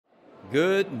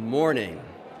Good morning.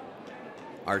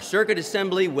 Our circuit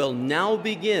assembly will now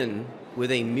begin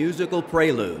with a musical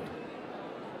prelude.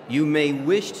 You may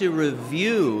wish to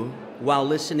review while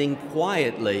listening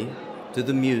quietly to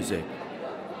the music.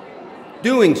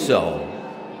 Doing so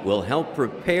will help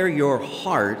prepare your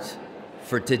heart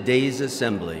for today's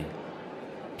assembly.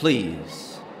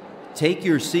 Please take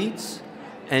your seats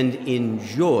and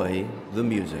enjoy the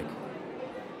music.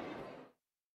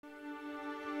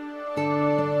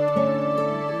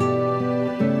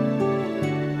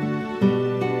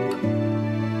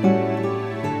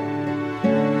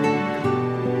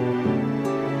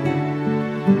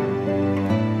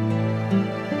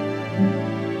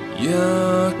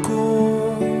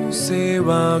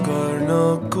 सेवा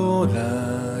गर्नको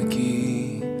लागि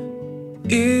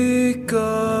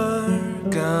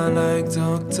एकअर्कालाई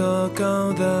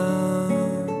झकझकाउँदा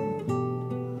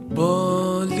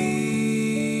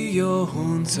बलियो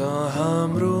हुन्छ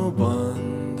हाम्रो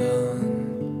बन्धन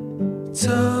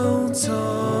छाउँछ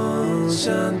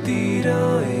शान्ति र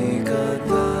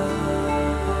एकता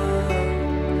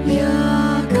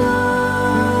यहाँका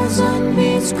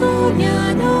जनबीचको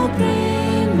न्यानो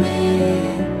प्रेमले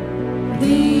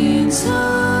दिन्छ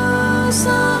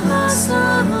साहस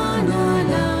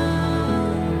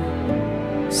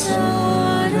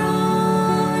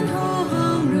शरण हो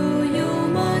हाम्रो यो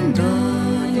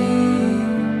मण्डली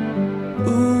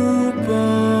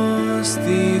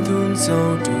उपस्थित हुन्छौँ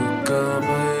ढुक्क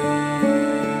भई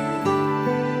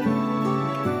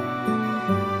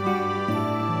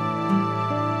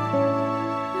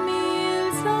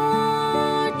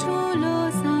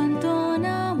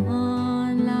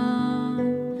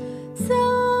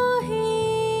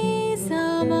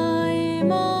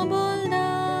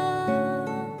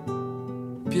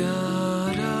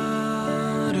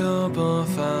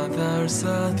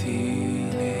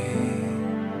साथीले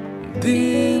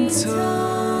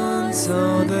दिन्छन्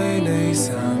सधैँ नै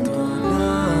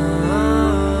सान्त्वना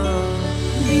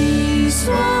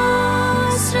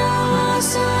विश्वास र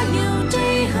आशा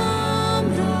एउटै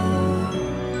हाम्रो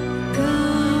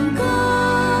काम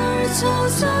गर्छौँ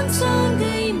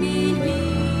सँगसँगै मिली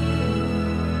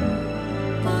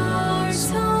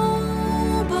पार्छौँ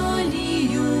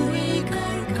बलियो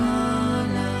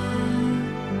एकअर्कालाई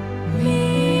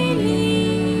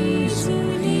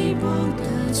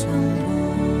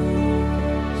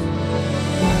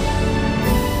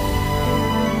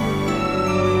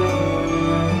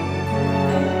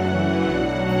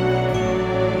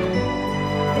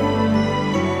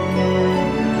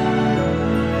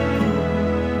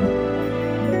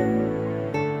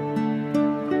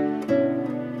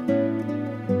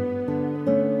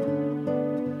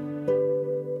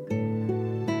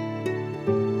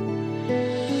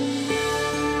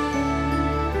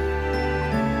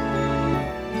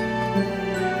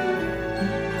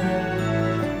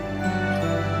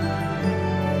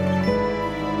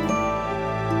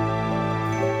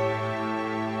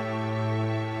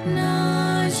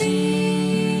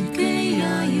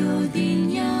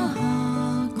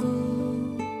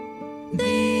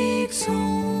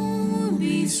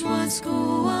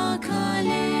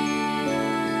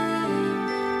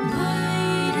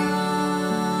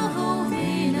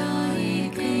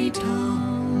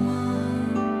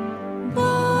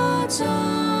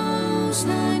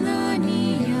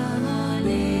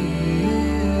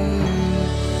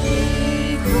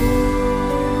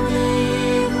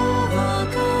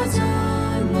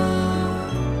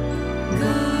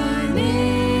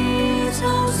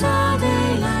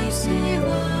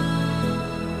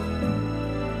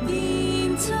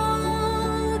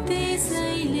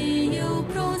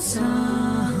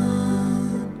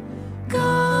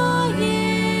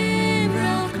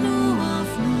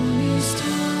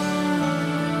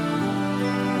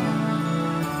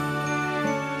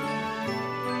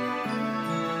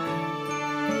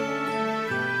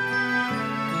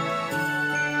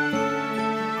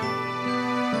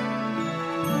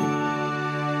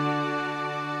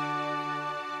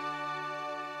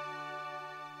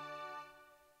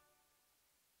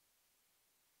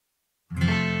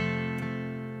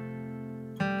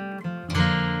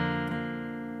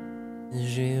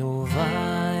Jeová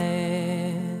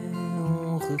é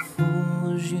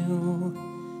refúgio,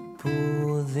 podemos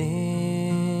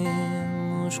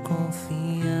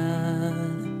confiar.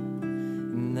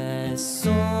 Na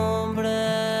sombra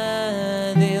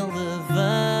dele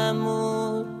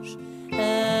vamos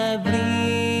abrigo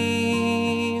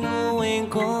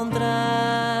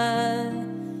encontrar.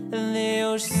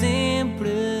 Deus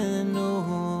sempre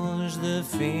nos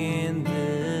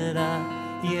defenderá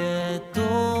e a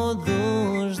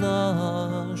todos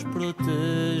nós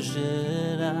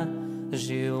protegerá.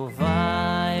 Jeová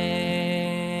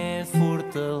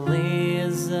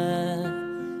fortaleza,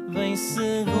 bem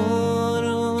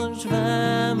seguros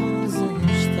vamos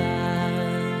estar.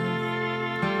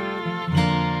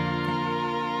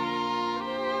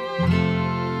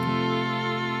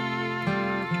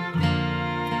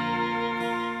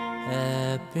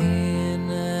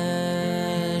 Apenas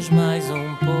mais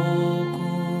um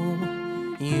pouco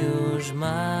e os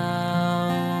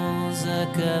maus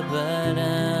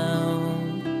acabarão,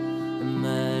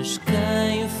 mas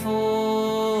quem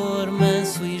for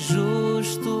manso e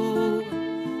justo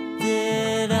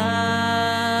terá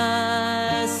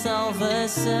a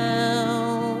salvação.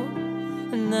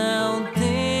 Não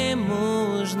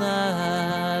temos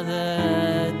nada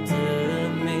a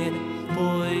temer,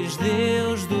 pois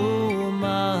Deus do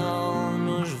mal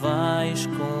nos vai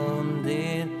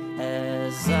esconder.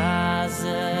 As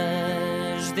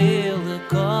asas dele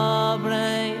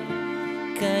cobrem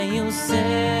quem o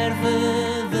serve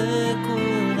de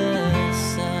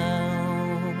coração.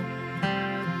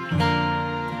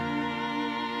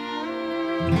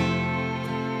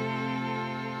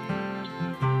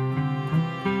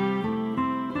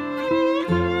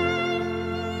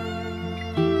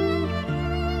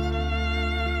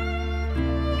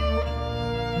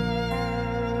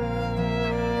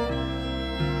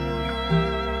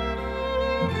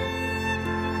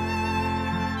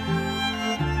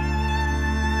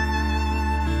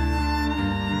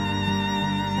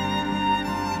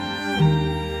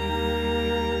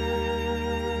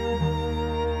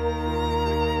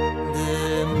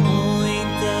 De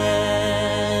muitas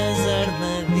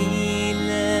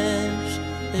armadilhas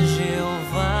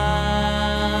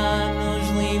Jeová nos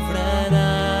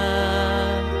livrará.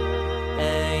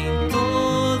 Em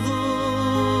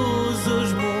todos os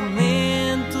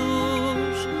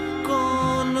momentos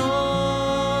conosco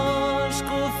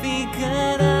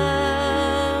ficará.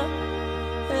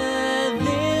 A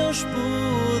Deus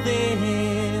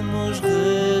podemos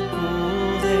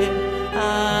recorrer,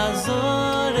 às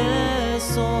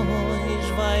orações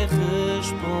vai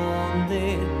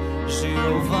responder.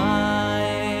 Jeová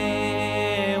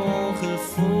é um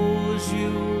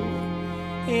refúgio,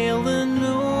 Ele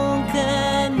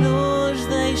nunca nos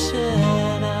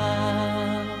deixará.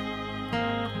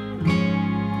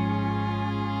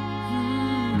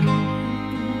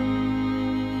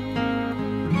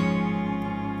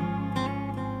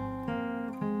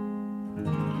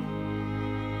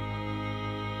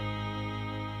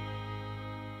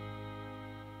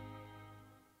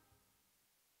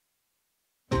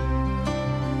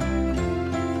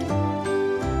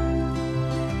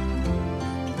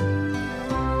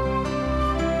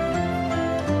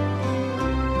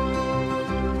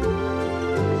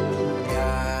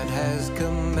 God has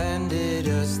commanded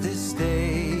us this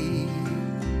day.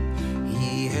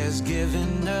 He has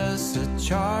given us a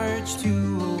charge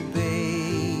to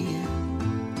obey.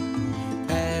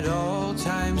 At all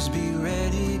times be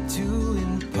ready to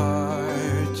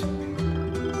impart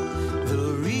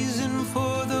the reason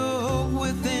for the hope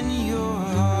within your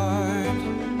heart.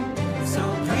 So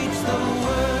preach the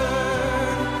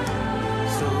word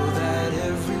so that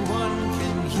everyone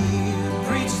can hear.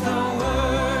 Preach the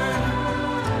word,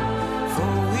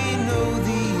 for we know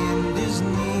the end is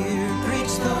near.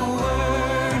 Preach the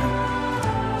word,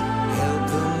 help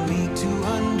the meek to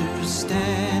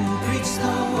understand. Preach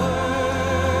the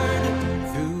word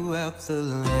throughout the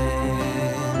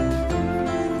land.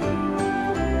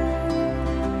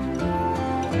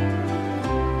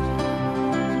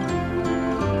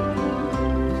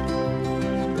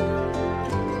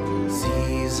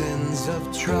 Seasons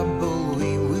of trouble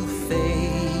we will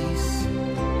face.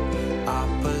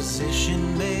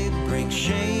 Opposition may bring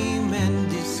shame and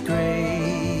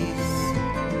disgrace.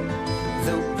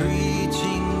 Though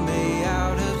preaching may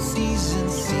out of season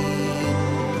seem,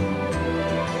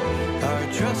 our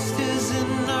trust is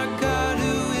in our God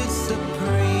who is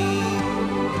supreme.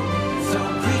 So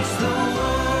preach the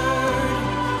word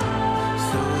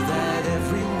so that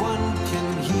everyone can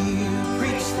hear.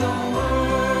 Preach the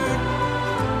word,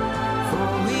 for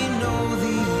we know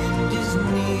the end is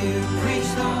near. Preach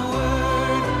the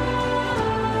word,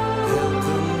 help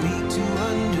the meek to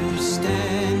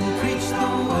understand. Preach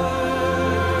the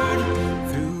word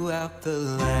throughout the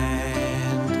land.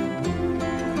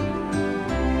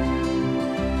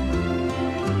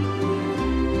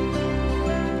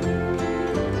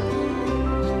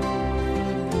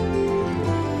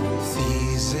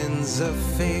 Seasons of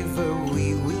favor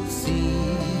we will see,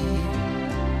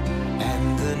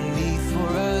 and the need for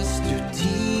us to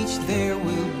teach there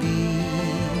will be.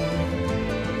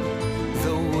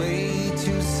 The way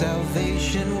to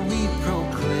salvation we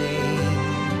proclaim,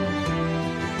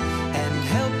 and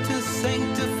help to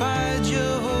sanctify just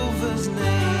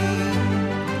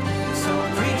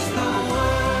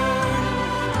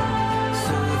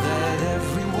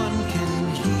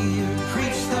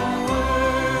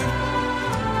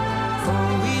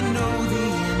the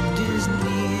end is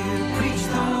near. Preach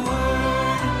the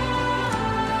word,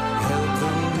 help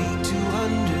the weak to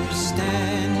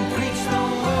understand. Preach the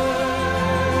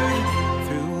word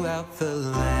throughout the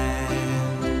land.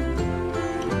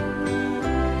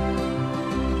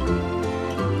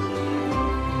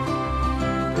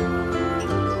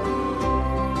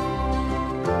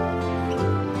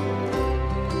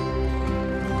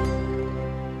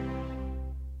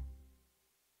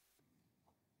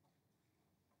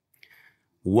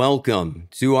 Welcome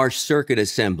to our circuit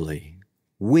assembly.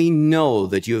 We know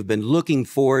that you have been looking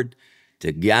forward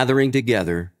to gathering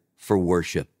together for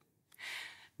worship.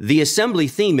 The assembly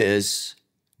theme is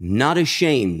Not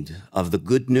Ashamed of the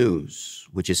Good News,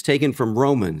 which is taken from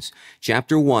Romans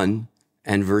chapter 1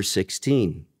 and verse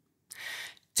 16.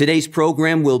 Today's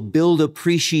program will build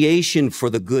appreciation for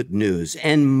the good news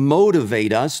and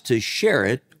motivate us to share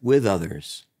it with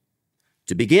others.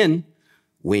 To begin,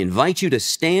 we invite you to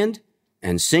stand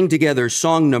and sing together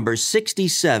song number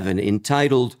 67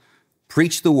 entitled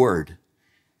Preach the Word.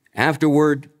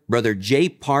 Afterward, Brother Jay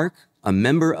Park, a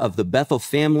member of the Bethel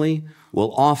family,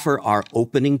 will offer our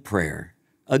opening prayer.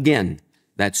 Again,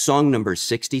 that's song number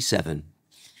 67.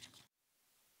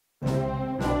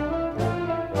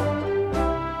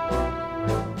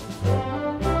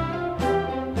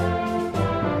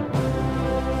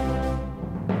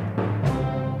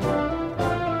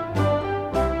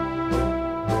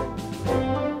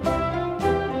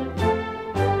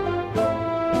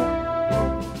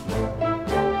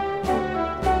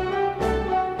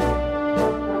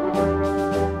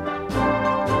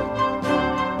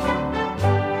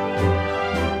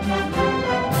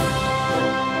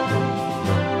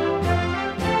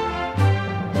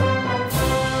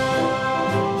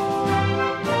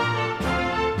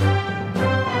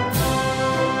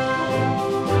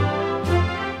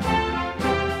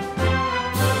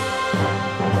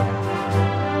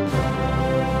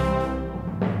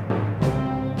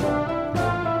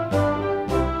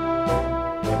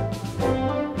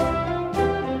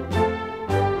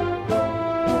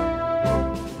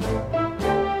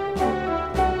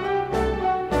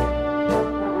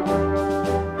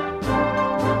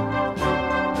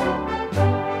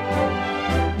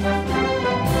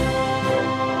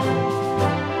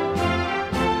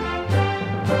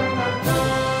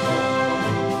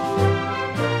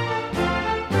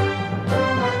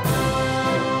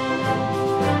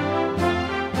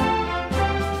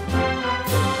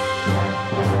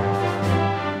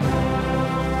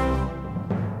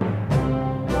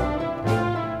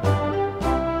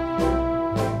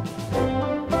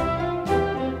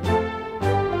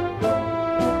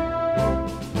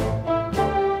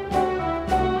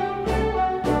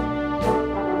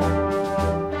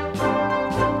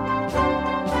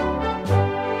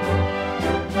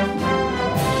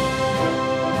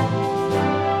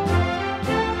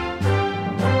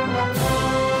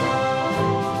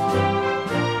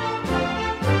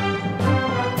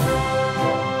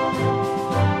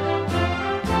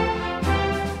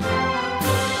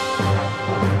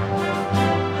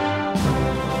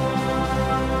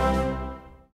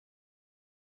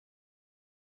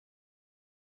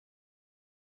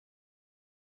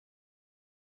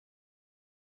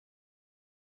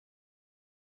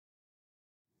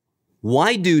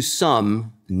 Why do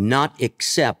some not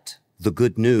accept the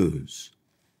good news?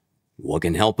 What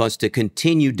can help us to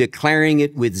continue declaring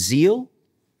it with zeal?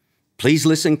 Please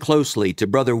listen closely to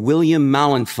Brother William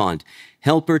Malenfant,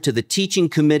 helper to the teaching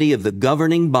committee of the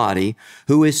governing body,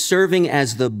 who is serving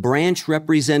as the branch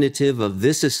representative of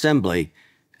this assembly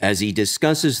as he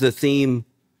discusses the theme,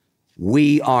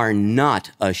 We Are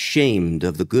Not Ashamed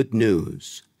of the Good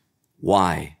News.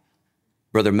 Why?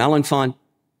 Brother Malenfant,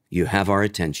 you have our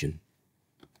attention.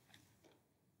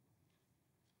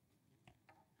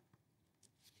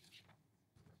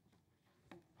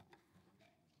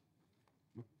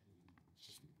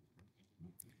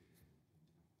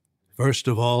 First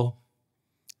of all,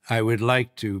 I would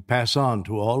like to pass on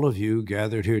to all of you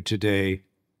gathered here today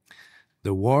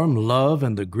the warm love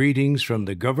and the greetings from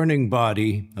the governing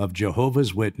body of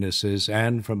Jehovah's Witnesses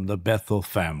and from the Bethel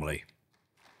family.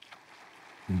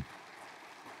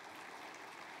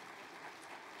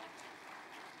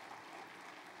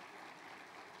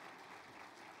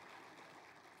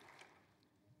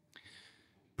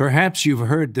 Perhaps you've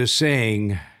heard the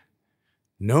saying,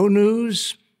 no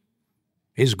news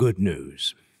is good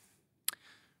news.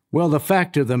 Well, the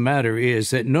fact of the matter is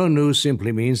that no news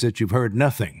simply means that you've heard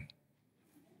nothing.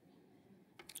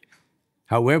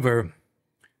 However,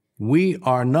 we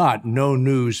are not no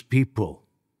news people.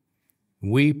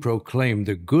 We proclaim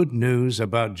the good news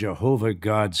about Jehovah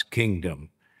God's kingdom.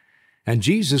 And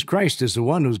Jesus Christ is the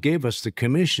one who gave us the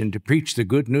commission to preach the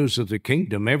good news of the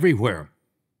kingdom everywhere,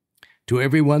 to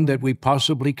everyone that we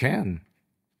possibly can.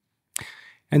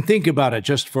 And think about it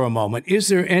just for a moment. Is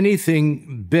there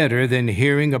anything better than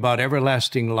hearing about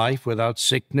everlasting life without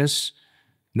sickness,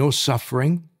 no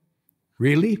suffering?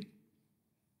 Really?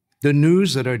 The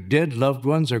news that our dead loved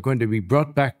ones are going to be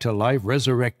brought back to life,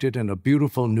 resurrected in a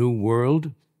beautiful new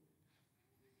world?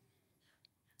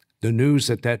 The news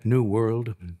that that new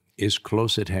world is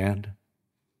close at hand?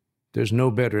 There's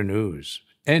no better news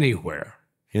anywhere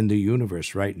in the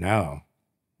universe right now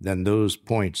than those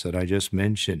points that I just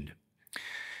mentioned.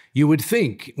 You would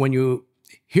think when you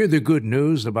hear the good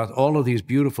news about all of these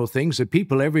beautiful things that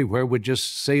people everywhere would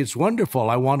just say, it's wonderful,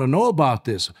 I want to know about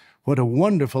this. What a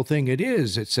wonderful thing it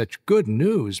is. It's such good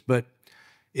news. But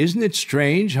isn't it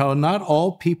strange how not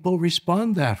all people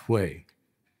respond that way?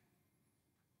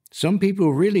 Some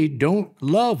people really don't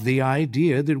love the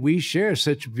idea that we share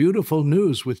such beautiful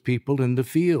news with people in the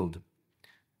field.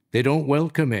 They don't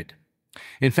welcome it.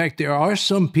 In fact, there are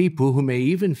some people who may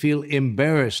even feel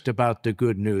embarrassed about the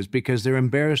good news because they're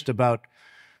embarrassed about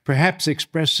perhaps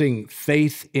expressing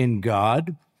faith in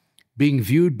God, being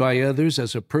viewed by others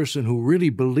as a person who really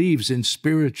believes in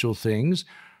spiritual things,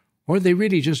 or they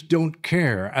really just don't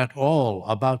care at all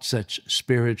about such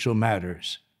spiritual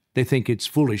matters. They think it's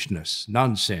foolishness,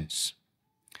 nonsense.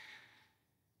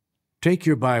 Take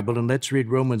your Bible and let's read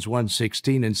Romans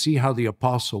 1:16 and see how the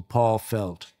Apostle Paul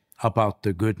felt about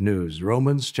the good news.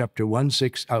 Romans chapter 1,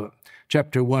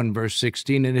 verse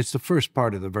 16, and it's the first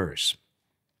part of the verse.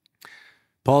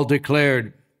 Paul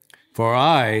declared, "For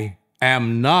I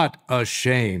am not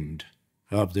ashamed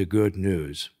of the good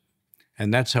news."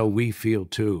 And that's how we feel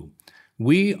too.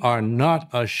 We are not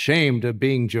ashamed of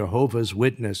being Jehovah's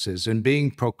Witnesses and being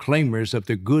proclaimers of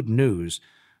the good news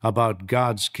about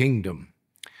God's kingdom.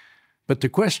 But the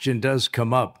question does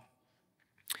come up.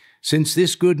 Since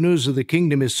this good news of the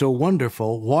kingdom is so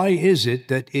wonderful, why is it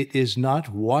that it is not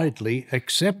widely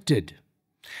accepted?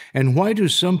 And why do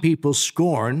some people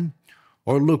scorn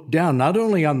or look down not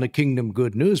only on the kingdom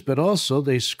good news, but also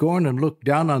they scorn and look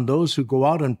down on those who go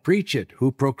out and preach it,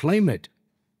 who proclaim it?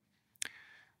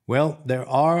 Well, there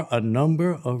are a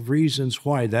number of reasons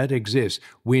why that exists.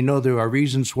 We know there are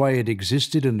reasons why it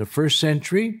existed in the first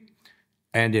century,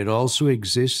 and it also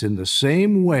exists in the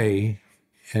same way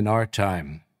in our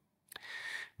time.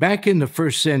 Back in the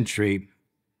first century,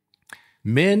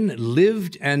 men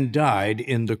lived and died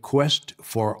in the quest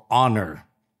for honor,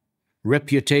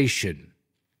 reputation,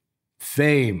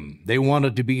 fame. They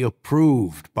wanted to be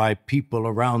approved by people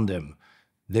around them.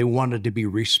 They wanted to be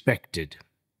respected.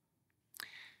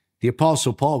 The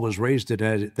Apostle Paul was raised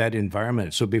in that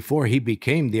environment. So before he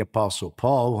became the Apostle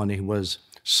Paul, when he was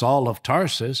Saul of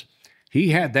Tarsus, he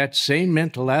had that same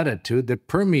mental attitude that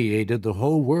permeated the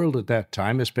whole world at that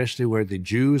time, especially where the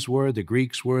Jews were, the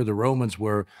Greeks were, the Romans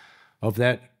were, of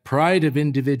that pride of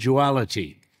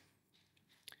individuality.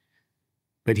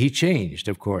 But he changed,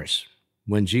 of course,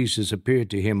 when Jesus appeared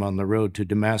to him on the road to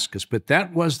Damascus. But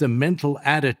that was the mental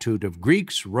attitude of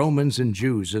Greeks, Romans, and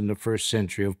Jews in the first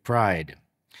century, of pride.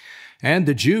 And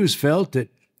the Jews felt that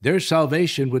their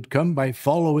salvation would come by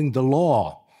following the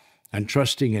law and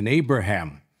trusting in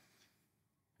Abraham.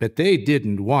 But they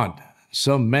didn't want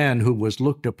some man who was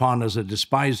looked upon as a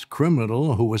despised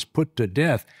criminal who was put to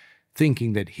death,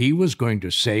 thinking that he was going to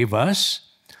save us.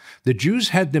 The Jews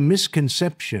had the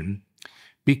misconception,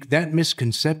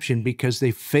 because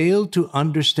they failed to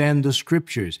understand the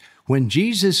Scriptures. When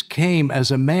Jesus came as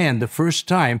a man the first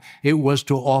time, it was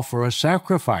to offer a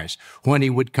sacrifice. When he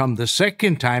would come the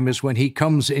second time is when he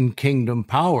comes in kingdom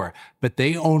power. But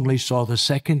they only saw the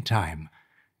second time.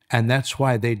 And that's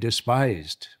why they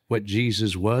despised what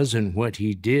Jesus was and what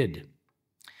he did.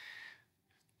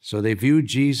 So they viewed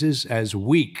Jesus as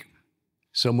weak,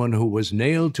 someone who was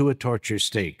nailed to a torture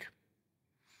stake.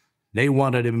 They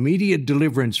wanted immediate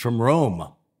deliverance from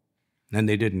Rome, and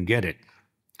they didn't get it.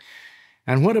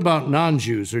 And what about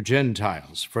non-Jews or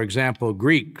Gentiles? For example,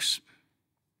 Greeks.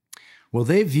 Well,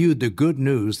 they viewed the good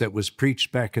news that was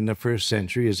preached back in the first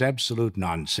century as absolute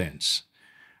nonsense.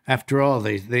 After all,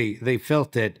 they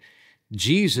felt that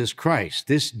Jesus Christ,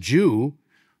 this Jew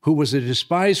who was a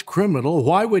despised criminal,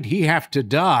 why would he have to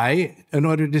die in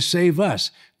order to save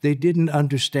us? They didn't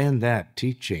understand that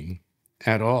teaching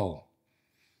at all.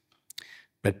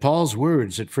 But Paul's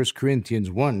words at 1 Corinthians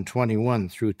 1:21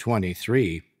 through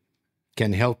 23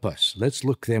 can help us. Let's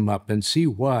look them up and see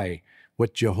why,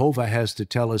 what Jehovah has to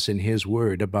tell us in his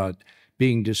word about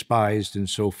being despised and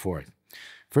so forth.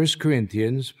 1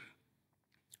 Corinthians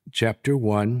chapter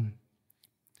 1,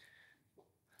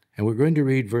 and we're going to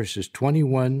read verses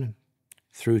 21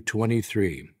 through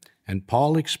 23. And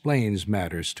Paul explains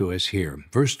matters to us here.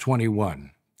 Verse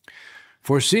 21.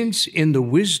 For since in the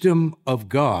wisdom of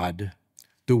God,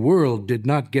 the world did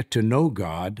not get to know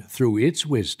God through its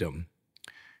wisdom,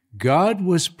 God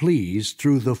was pleased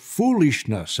through the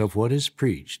foolishness of what is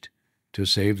preached to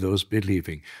save those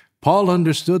believing. Paul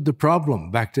understood the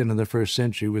problem back then in the first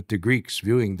century with the Greeks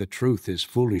viewing the truth as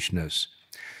foolishness.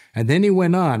 And then he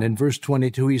went on in verse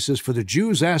 22, he says, for the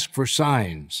Jews ask for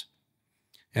signs,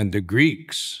 and the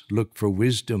Greeks look for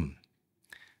wisdom.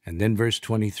 And then verse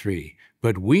 23,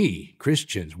 but we,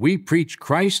 Christians, we preach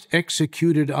Christ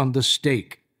executed on the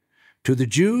stake. To the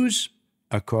Jews,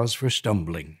 a cause for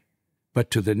stumbling,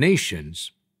 but to the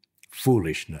nations,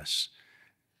 foolishness.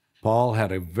 Paul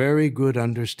had a very good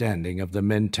understanding of the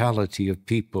mentality of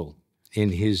people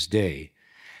in his day.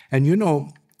 And you know,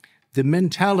 the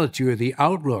mentality or the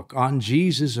outlook on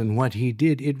Jesus and what he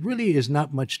did, it really is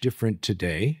not much different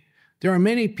today. There are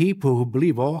many people who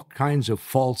believe all kinds of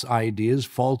false ideas,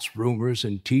 false rumors,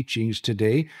 and teachings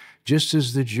today, just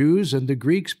as the Jews and the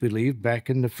Greeks believed back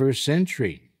in the first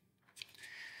century.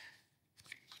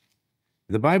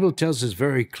 The Bible tells us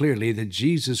very clearly that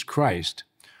Jesus Christ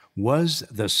was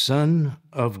the Son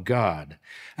of God.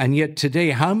 And yet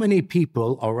today, how many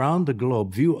people around the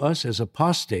globe view us as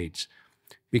apostates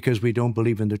because we don't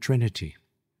believe in the Trinity?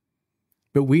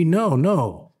 But we know,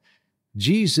 no,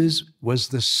 Jesus was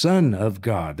the Son of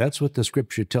God. That's what the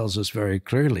Scripture tells us very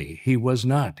clearly. He was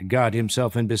not God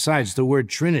himself. And besides, the word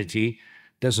Trinity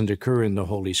doesn't occur in the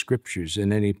Holy Scriptures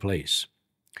in any place.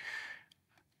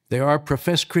 There are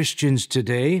professed Christians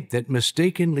today that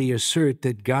mistakenly assert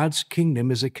that God's kingdom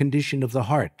is a condition of the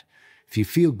heart. If you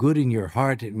feel good in your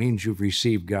heart, it means you've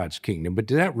received God's kingdom. But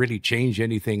did that really change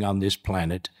anything on this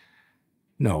planet?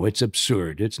 No, it's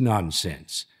absurd. It's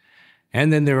nonsense.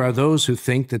 And then there are those who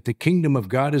think that the kingdom of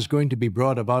God is going to be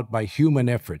brought about by human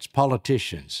efforts,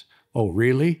 politicians. Oh,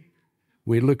 really?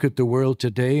 We look at the world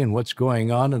today and what's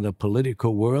going on in the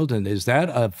political world, and is that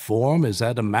a form, is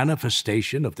that a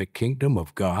manifestation of the kingdom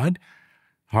of God?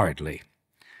 Hardly.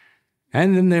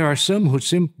 And then there are some who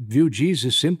view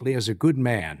Jesus simply as a good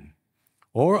man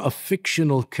or a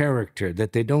fictional character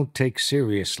that they don't take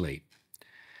seriously.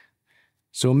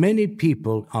 So many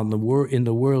people in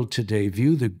the world today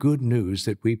view the good news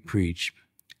that we preach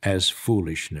as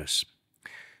foolishness.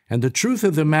 And the truth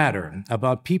of the matter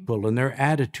about people and their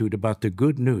attitude about the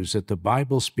good news that the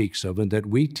Bible speaks of and that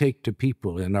we take to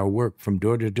people in our work from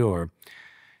door to door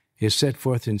is set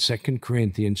forth in 2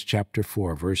 Corinthians chapter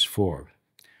 4, verse 4.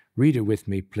 Read it with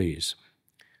me, please.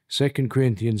 2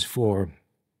 Corinthians 4,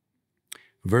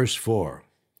 verse 4.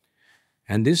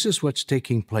 And this is what's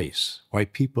taking place, why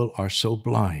people are so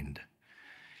blind.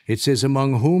 It says,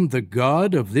 among whom the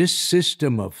God of this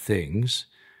system of things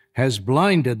has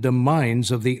blinded the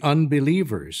minds of the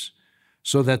unbelievers,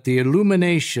 so that the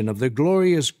illumination of the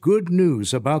glorious good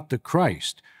news about the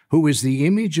Christ, who is the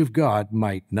image of God,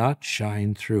 might not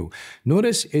shine through.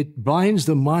 Notice it blinds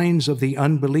the minds of the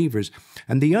unbelievers.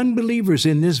 And the unbelievers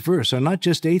in this verse are not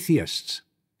just atheists.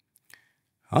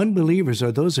 Unbelievers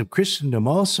are those of Christendom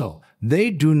also.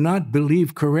 They do not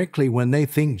believe correctly when they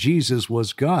think Jesus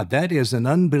was God. That is an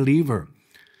unbeliever.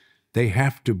 They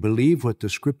have to believe what the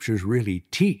Scriptures really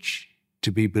teach to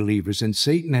be believers. And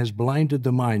Satan has blinded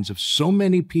the minds of so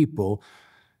many people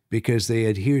because they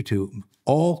adhere to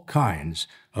all kinds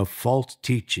of false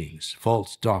teachings,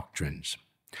 false doctrines.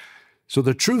 So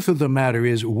the truth of the matter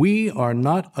is we are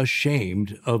not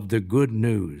ashamed of the good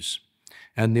news.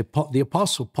 And the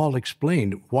Apostle Paul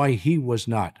explained why he was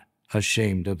not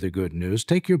ashamed of the good news.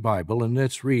 Take your Bible and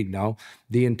let's read now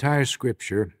the entire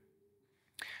Scripture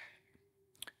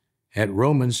at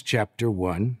Romans chapter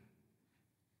 1,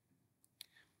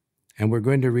 and we're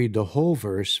going to read the whole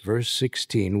verse, verse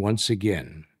 16, once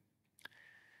again.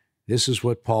 This is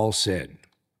what Paul said.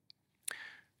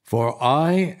 For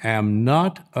I am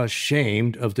not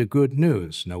ashamed of the good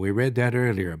news. Now, we read that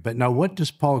earlier, but now what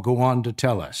does Paul go on to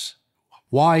tell us?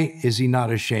 Why is he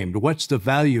not ashamed? What's the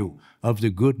value of the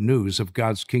good news of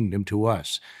God's kingdom to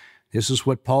us? This is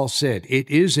what Paul said. It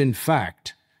is, in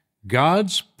fact,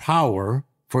 God's power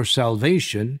for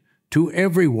salvation to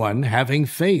everyone having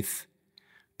faith,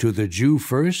 to the Jew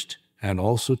first and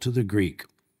also to the Greek.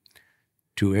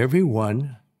 To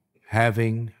everyone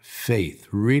having faith,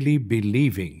 really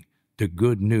believing the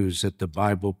good news that the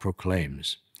Bible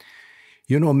proclaims.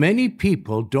 You know, many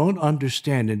people don't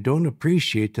understand and don't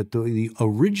appreciate that the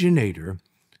originator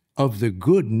of the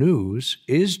good news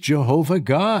is Jehovah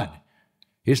God.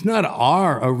 It's not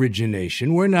our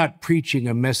origination. We're not preaching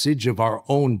a message of our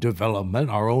own development,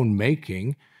 our own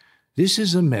making. This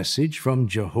is a message from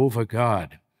Jehovah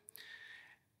God.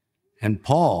 And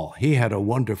Paul, he had a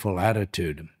wonderful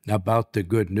attitude about the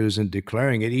good news and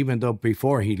declaring it, even though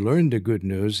before he learned the good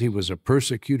news, he was a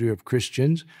persecutor of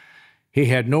Christians. He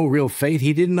had no real faith.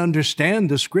 He didn't understand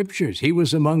the scriptures. He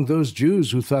was among those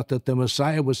Jews who thought that the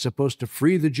Messiah was supposed to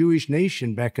free the Jewish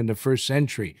nation back in the first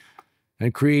century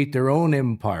and create their own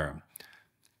empire.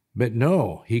 But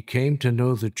no, he came to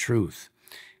know the truth.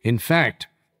 In fact,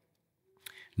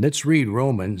 let's read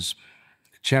Romans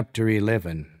chapter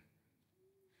 11.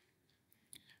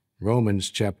 Romans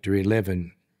chapter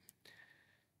 11,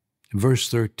 verse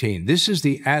 13. This is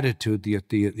the attitude that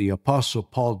the Apostle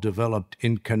Paul developed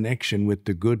in connection with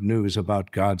the good news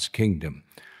about God's kingdom.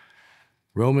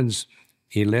 Romans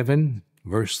 11,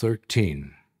 verse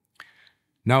 13.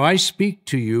 Now I speak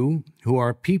to you who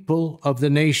are people of the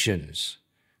nations,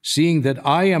 seeing that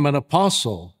I am an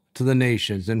apostle to the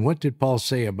nations. And what did Paul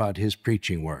say about his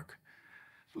preaching work?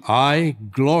 I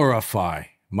glorify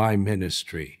my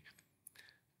ministry.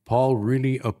 Paul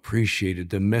really appreciated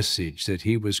the message that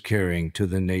he was carrying to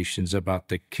the nations about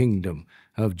the kingdom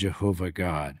of Jehovah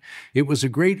God. It was a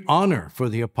great honor for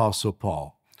the Apostle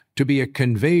Paul to be a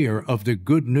conveyor of the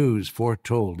good news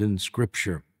foretold in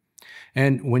Scripture.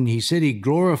 And when he said he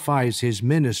glorifies his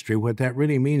ministry, what that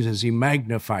really means is he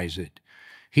magnifies it.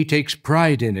 He takes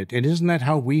pride in it. And isn't that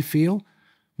how we feel?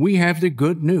 We have the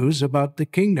good news about the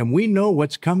kingdom. We know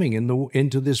what's coming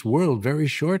into this world very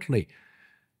shortly.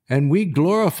 And we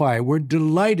glorify, we're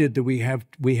delighted that we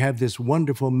have this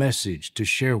wonderful message to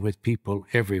share with people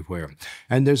everywhere.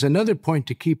 And there's another point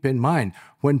to keep in mind.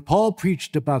 When Paul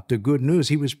preached about the good news,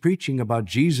 he was preaching about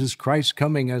Jesus Christ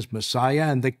coming as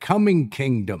Messiah and the coming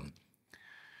kingdom.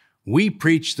 We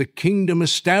preach the kingdom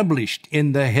established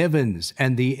in the heavens,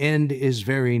 and the end is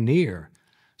very near.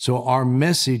 So our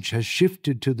message has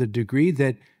shifted to the degree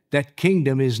that that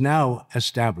kingdom is now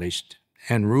established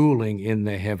and ruling in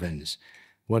the heavens.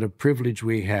 What a privilege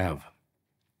we have.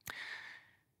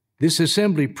 This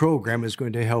assembly program is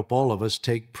going to help all of us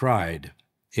take pride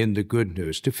in the good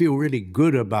news, to feel really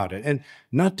good about it, and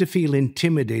not to feel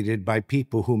intimidated by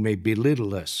people who may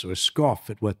belittle us or scoff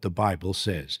at what the Bible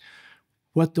says.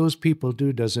 What those people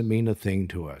do doesn't mean a thing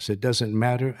to us. It doesn't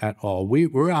matter at all.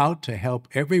 We're out to help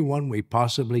everyone we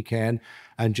possibly can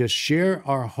and just share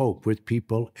our hope with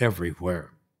people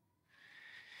everywhere.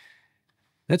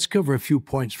 Let's cover a few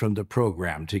points from the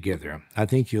program together. I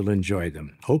think you'll enjoy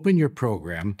them. Open your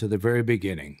program to the very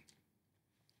beginning.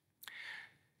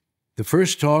 The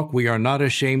first talk, we are not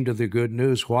ashamed of the good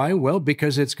news. Why? Well,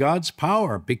 because it's God's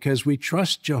power, because we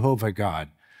trust Jehovah God.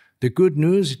 The good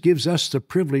news gives us the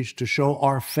privilege to show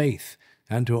our faith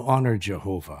and to honor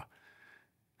Jehovah.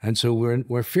 And so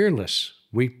we're fearless.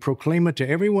 We proclaim it to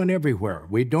everyone everywhere.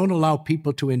 We don't allow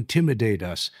people to intimidate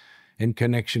us in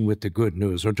connection with the good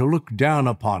news or to look down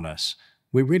upon us.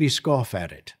 We really scoff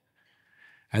at it.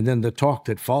 And then the talk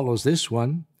that follows this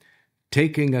one,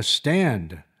 taking a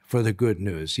stand for the good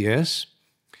news. Yes,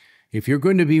 if you're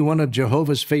going to be one of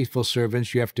Jehovah's faithful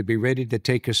servants, you have to be ready to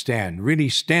take a stand. Really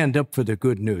stand up for the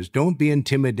good news. Don't be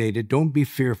intimidated. Don't be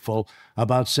fearful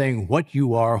about saying what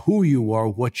you are, who you are,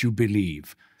 what you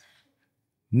believe.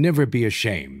 Never be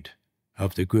ashamed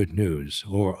of the good news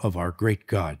or of our great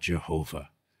God, Jehovah.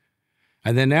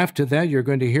 And then after that, you're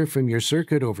going to hear from your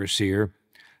circuit overseer,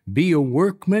 be a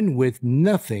workman with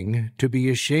nothing to be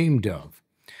ashamed of.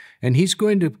 And he's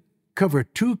going to cover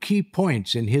two key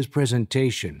points in his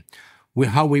presentation,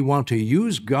 how we want to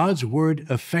use God's word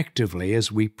effectively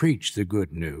as we preach the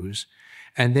good news,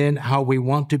 and then how we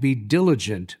want to be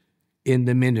diligent in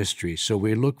the ministry. So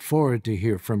we look forward to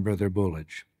hear from Brother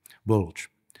Bulge.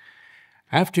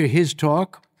 After his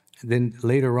talk, then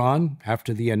later on,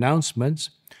 after the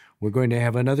announcements, we're going to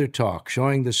have another talk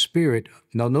showing the Spirit.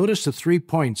 Now notice the 3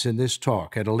 points in this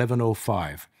talk at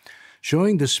 11:05.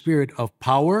 Showing the spirit of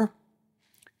power,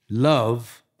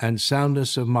 love, and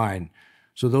soundness of mind.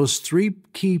 So those 3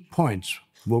 key points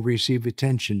will receive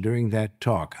attention during that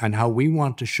talk on how we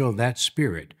want to show that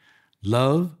spirit.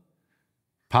 Love,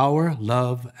 power,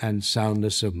 love, and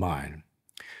soundness of mind.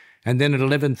 And then at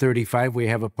 11:35, we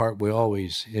have a part we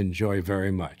always enjoy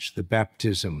very much, the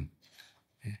baptism.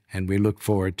 And we look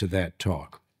forward to that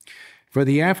talk. For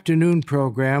the afternoon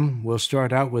program, we'll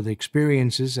start out with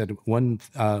experiences at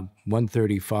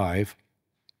 1:35.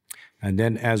 And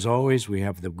then, as always, we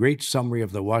have the great summary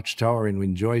of the Watchtower, and we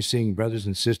enjoy seeing brothers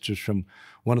and sisters from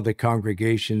one of the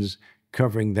congregations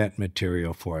covering that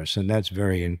material for us, and that's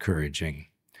very encouraging.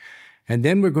 And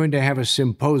then we're going to have a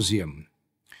symposium.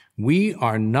 We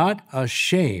are not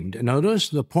ashamed. Notice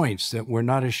the points that we're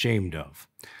not ashamed of,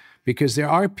 because there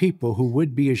are people who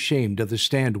would be ashamed of the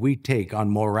stand we take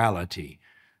on morality.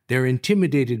 They're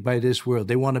intimidated by this world.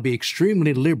 They want to be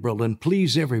extremely liberal and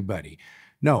please everybody.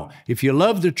 No, if you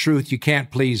love the truth, you can't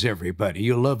please everybody.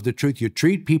 You love the truth, you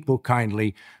treat people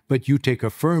kindly, but you take a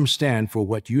firm stand for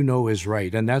what you know is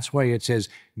right. And that's why it says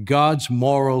God's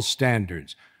moral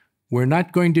standards. We're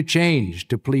not going to change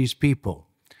to please people,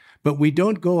 but we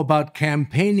don't go about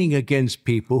campaigning against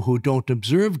people who don't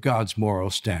observe God's moral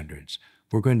standards.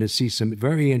 We're going to see some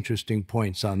very interesting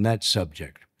points on that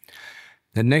subject.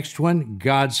 The next one,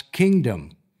 God's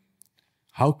kingdom.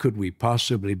 How could we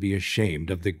possibly be ashamed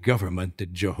of the government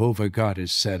that Jehovah God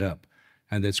has set up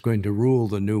and that's going to rule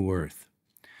the new earth?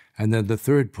 And then the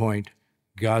third point,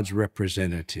 God's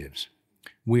representatives.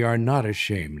 We are not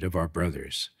ashamed of our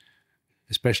brothers,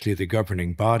 especially the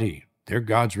governing body. They're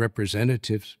God's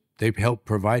representatives. They've helped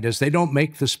provide us. They don't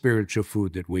make the spiritual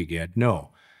food that we get.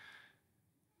 No.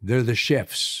 They're the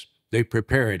chefs. They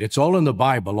prepare it. It's all in the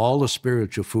Bible. All the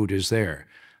spiritual food is there.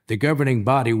 The governing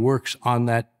body works on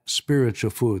that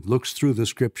spiritual food, looks through the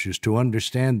scriptures to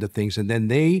understand the things, and then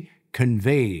they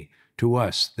convey to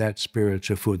us that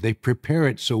spiritual food. They prepare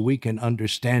it so we can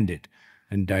understand it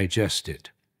and digest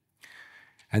it.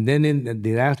 And then in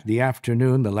the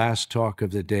afternoon, the last talk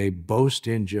of the day, boast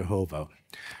in Jehovah.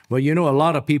 Well, you know, a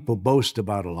lot of people boast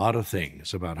about a lot of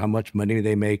things, about how much money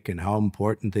they make and how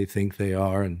important they think they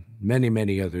are and many,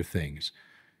 many other things.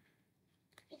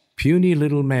 Puny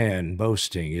little man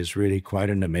boasting is really quite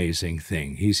an amazing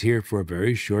thing. He's here for a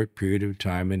very short period of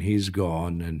time and he's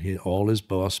gone, and all his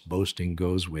boasting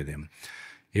goes with him.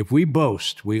 If we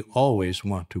boast, we always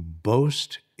want to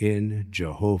boast in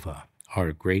Jehovah,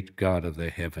 our great God of the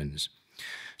heavens.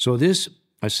 So this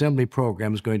assembly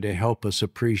program is going to help us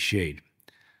appreciate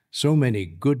so many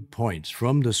good points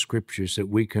from the scriptures that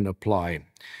we can apply.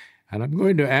 And I'm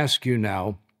going to ask you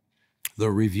now the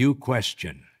review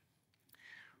question.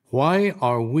 Why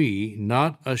are we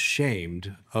not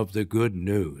ashamed of the good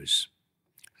news?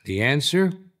 The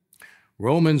answer,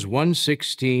 Romans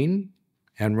 1:16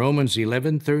 and Romans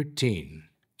 11:13.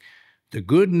 The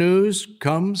good news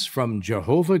comes from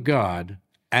Jehovah God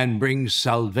and brings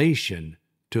salvation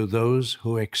to those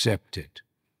who accept it.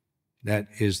 That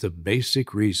is the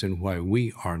basic reason why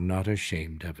we are not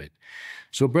ashamed of it.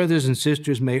 So, brothers and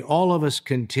sisters, may all of us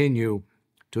continue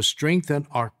to strengthen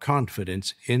our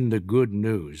confidence in the good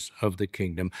news of the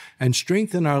kingdom and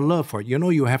strengthen our love for it. You know,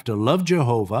 you have to love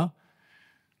Jehovah,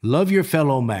 love your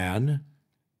fellow man,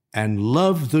 and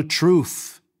love the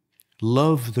truth.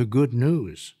 Love the good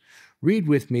news. Read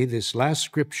with me this last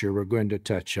scripture we're going to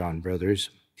touch on, brothers.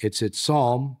 It's at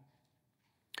Psalm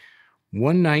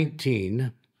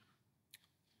 119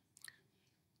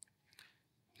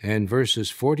 and verses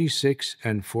 46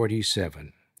 and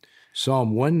 47.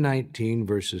 Psalm 119,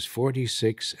 verses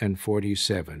 46 and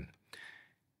 47.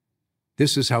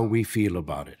 This is how we feel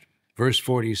about it. Verse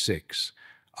 46,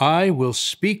 I will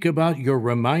speak about your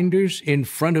reminders in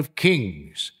front of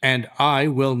kings, and I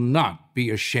will not be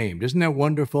ashamed. Isn't that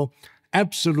wonderful?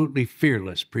 Absolutely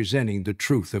fearless, presenting the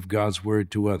truth of God's word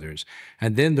to others.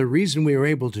 And then the reason we are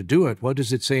able to do it, what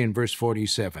does it say in verse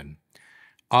 47?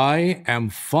 I am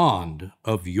fond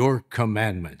of your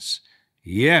commandments.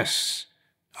 Yes,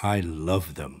 I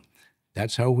love them.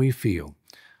 That's how we feel.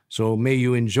 So may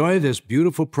you enjoy this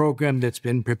beautiful program that's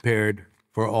been prepared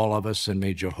for all of us, and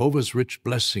may Jehovah's rich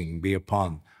blessing be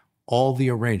upon all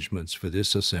the arrangements for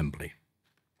this assembly.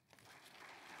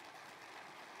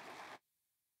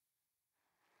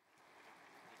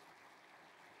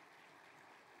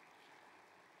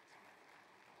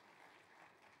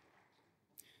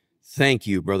 Thank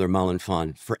you, Brother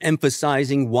Malenfant, for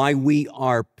emphasizing why we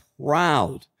are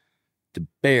proud to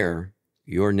bear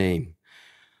your name.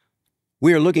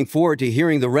 We are looking forward to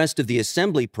hearing the rest of the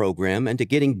assembly program and to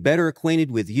getting better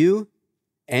acquainted with you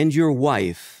and your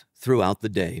wife throughout the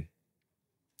day.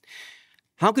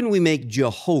 How can we make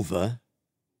Jehovah,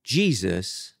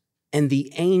 Jesus, and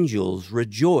the angels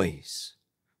rejoice?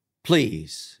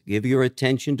 Please give your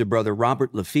attention to Brother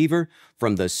Robert Lefevre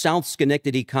from the South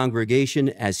Schenectady congregation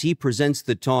as he presents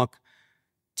the talk,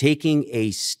 Taking a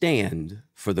Stand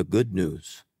for the Good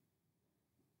News.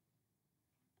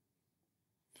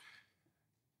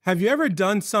 Have you ever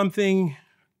done something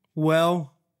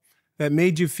well that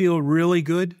made you feel really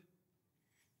good?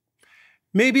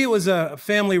 Maybe it was a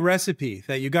family recipe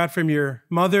that you got from your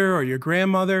mother or your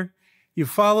grandmother. You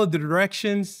followed the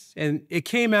directions and it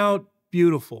came out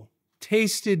beautiful,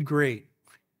 tasted great.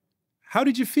 How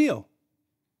did you feel?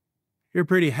 You're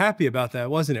pretty happy about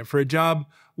that, wasn't it? For a job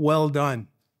well done.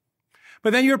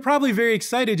 But then you're probably very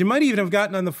excited. You might even have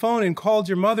gotten on the phone and called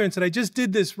your mother and said, I just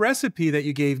did this recipe that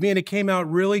you gave me and it came out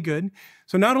really good.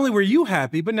 So not only were you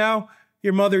happy, but now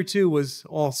your mother too was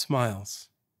all smiles.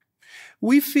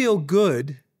 We feel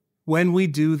good when we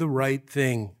do the right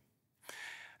thing.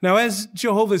 Now, as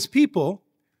Jehovah's people,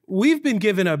 we've been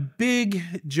given a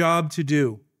big job to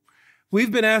do.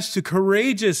 We've been asked to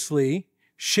courageously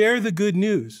share the good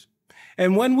news.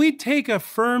 And when we take a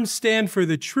firm stand for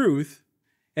the truth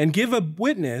and give a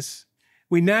witness,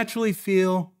 we naturally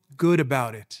feel good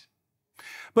about it.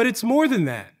 But it's more than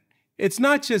that. It's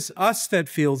not just us that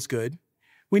feels good.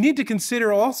 We need to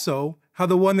consider also how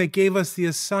the one that gave us the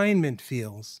assignment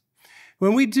feels.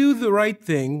 When we do the right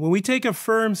thing, when we take a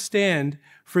firm stand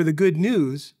for the good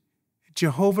news,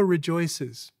 Jehovah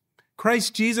rejoices.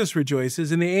 Christ Jesus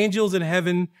rejoices, and the angels in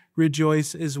heaven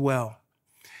rejoice as well.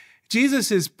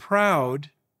 Jesus is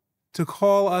proud to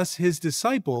call us his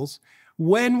disciples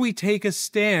when we take a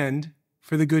stand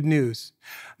for the good news.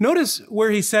 Notice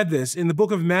where he said this in the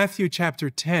book of Matthew chapter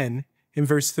 10 in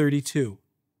verse 32.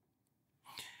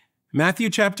 Matthew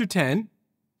chapter 10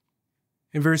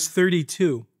 in verse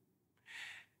 32.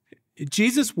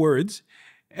 Jesus' words,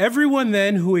 "Everyone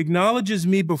then who acknowledges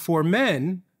me before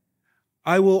men,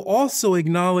 I will also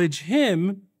acknowledge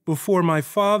him before my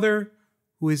Father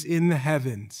who is in the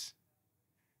heavens."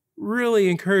 Really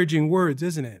encouraging words,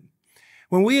 isn't it?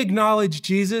 When we acknowledge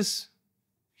Jesus,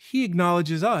 he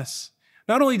acknowledges us.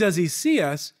 Not only does he see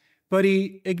us, but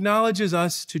he acknowledges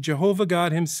us to Jehovah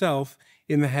God himself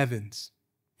in the heavens.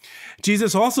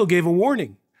 Jesus also gave a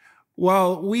warning.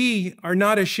 While we are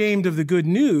not ashamed of the good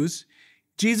news,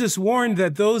 Jesus warned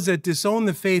that those that disown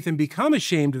the faith and become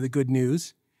ashamed of the good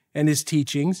news and his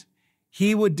teachings,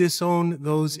 he would disown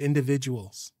those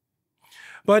individuals.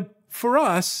 But for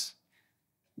us,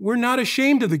 we're not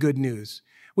ashamed of the good news.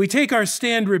 We take our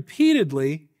stand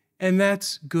repeatedly, and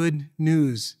that's good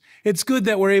news. It's good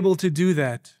that we're able to do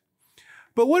that.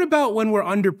 But what about when we're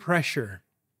under pressure?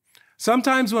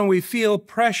 Sometimes when we feel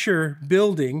pressure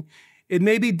building, it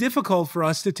may be difficult for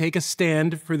us to take a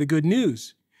stand for the good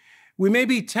news. We may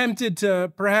be tempted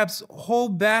to perhaps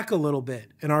hold back a little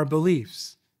bit in our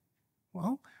beliefs.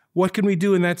 Well, what can we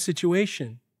do in that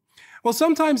situation? Well,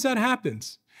 sometimes that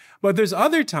happens, but there's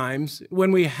other times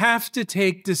when we have to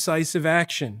take decisive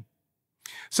action.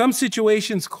 Some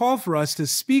situations call for us to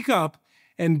speak up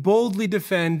and boldly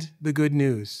defend the good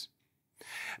news.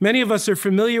 Many of us are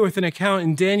familiar with an account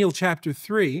in Daniel chapter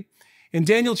 3. In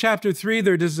Daniel chapter 3,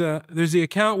 there's the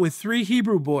account with 3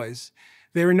 Hebrew boys.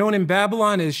 They were known in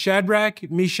Babylon as Shadrach,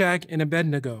 Meshach, and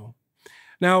Abednego.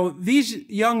 Now, these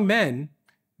young men,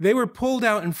 they were pulled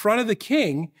out in front of the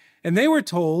king, and they were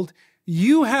told,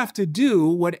 you have to do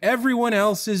what everyone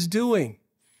else is doing.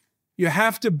 You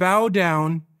have to bow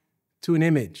down to an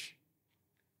image.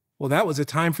 Well, that was a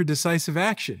time for decisive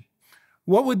action.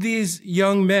 What would these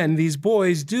young men, these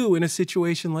boys, do in a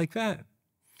situation like that?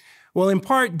 Well, in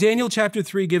part, Daniel chapter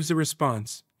 3 gives a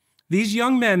response. These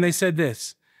young men, they said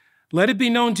this, "Let it be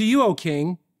known to you, O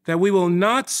king, that we will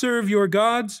not serve your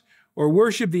gods or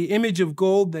worship the image of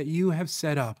gold that you have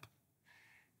set up."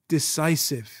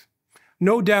 Decisive.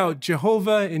 No doubt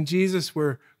Jehovah and Jesus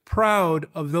were proud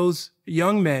of those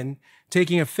young men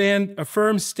taking a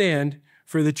firm stand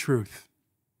for the truth.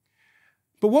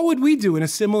 But what would we do in a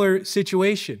similar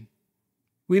situation?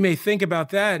 We may think about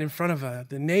that in front of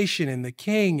the nation and the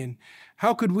king, and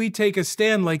how could we take a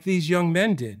stand like these young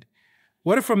men did?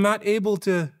 What if I'm not able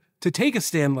to take a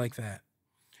stand like that?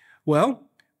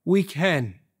 Well, we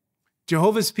can.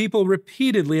 Jehovah's people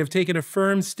repeatedly have taken a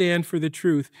firm stand for the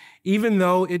truth, even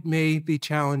though it may be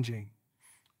challenging.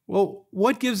 Well,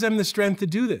 what gives them the strength to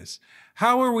do this?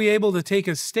 How are we able to take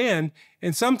a stand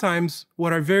in sometimes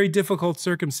what are very difficult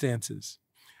circumstances?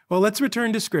 Well, let's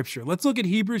return to Scripture. Let's look at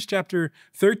Hebrews chapter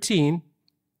 13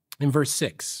 and verse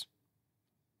 6.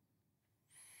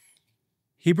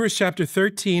 Hebrews chapter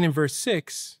 13 and verse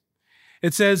 6.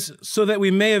 It says, so that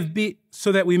we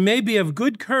may be of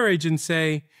good courage and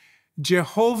say,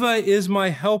 Jehovah is my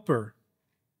helper.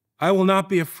 I will not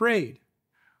be afraid.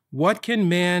 What can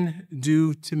man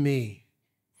do to me?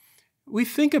 We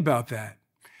think about that.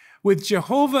 With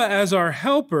Jehovah as our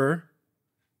helper,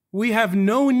 we have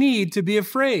no need to be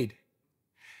afraid.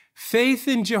 Faith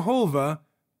in Jehovah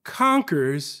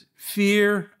conquers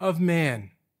fear of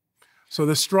man. So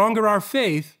the stronger our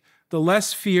faith, the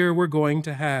less fear we're going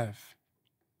to have.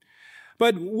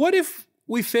 But what if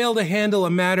we fail to handle a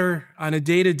matter on a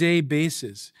day-to-day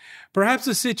basis? Perhaps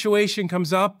a situation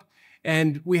comes up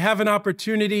and we have an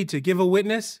opportunity to give a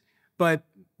witness, but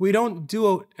we don't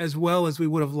do it as well as we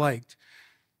would have liked.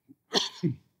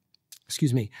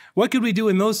 Excuse me. What could we do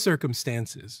in those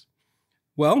circumstances?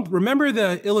 Well, remember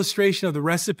the illustration of the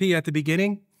recipe at the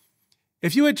beginning?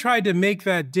 If you had tried to make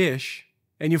that dish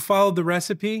and you followed the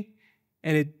recipe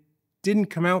and it didn't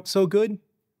come out so good,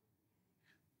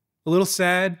 a little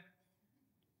sad,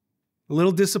 a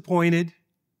little disappointed,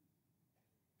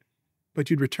 but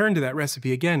you'd return to that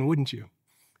recipe again, wouldn't you?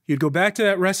 You'd go back to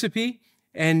that recipe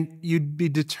and you'd be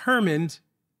determined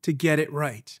to get it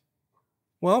right.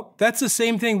 Well, that's the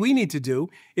same thing we need to do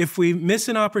if we miss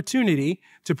an opportunity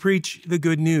to preach the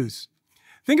good news.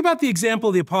 Think about the example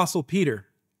of the Apostle Peter.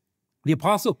 The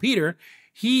Apostle Peter,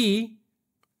 he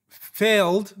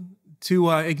failed to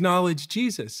acknowledge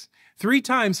Jesus. 3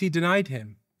 times he denied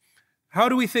him. How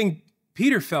do we think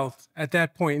Peter felt at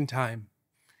that point in time?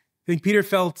 Think Peter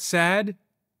felt sad? Do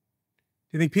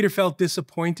you think Peter felt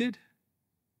disappointed?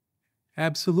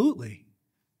 Absolutely.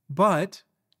 But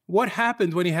what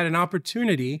happened when he had an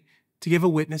opportunity to give a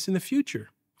witness in the future?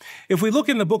 If we look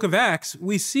in the book of Acts,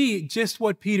 we see just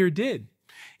what Peter did.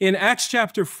 In Acts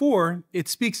chapter 4, it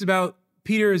speaks about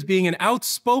Peter as being an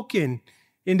outspoken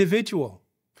individual.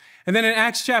 And then in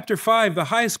Acts chapter 5, the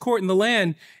highest court in the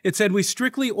land, it said, "We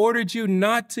strictly ordered you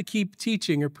not to keep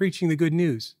teaching or preaching the good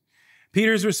news."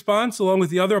 Peter's response, along with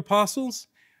the other apostles,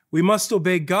 "We must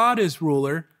obey God as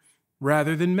ruler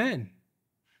rather than men."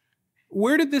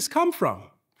 Where did this come from?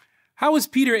 How was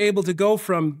Peter able to go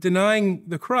from denying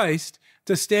the Christ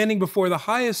to standing before the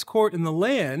highest court in the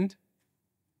land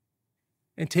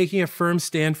and taking a firm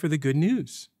stand for the good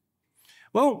news?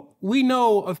 Well, we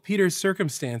know of Peter's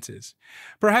circumstances.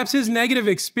 Perhaps his negative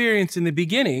experience in the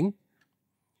beginning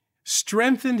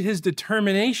strengthened his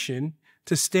determination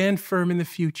to stand firm in the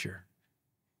future.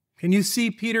 Can you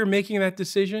see Peter making that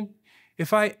decision?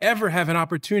 If I ever have an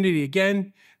opportunity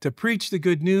again to preach the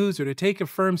good news or to take a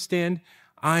firm stand,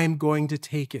 I'm going to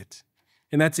take it.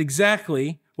 And that's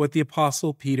exactly what the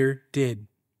Apostle Peter did.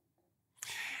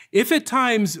 If at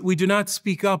times we do not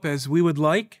speak up as we would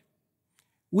like,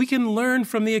 we can learn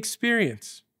from the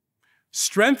experience,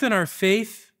 strengthen our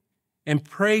faith, and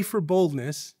pray for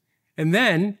boldness, and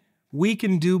then we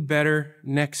can do better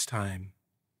next time.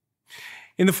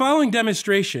 In the following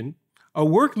demonstration, a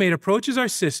workmate approaches our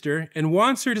sister and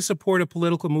wants her to support a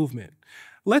political movement.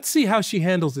 Let's see how she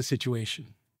handles the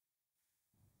situation.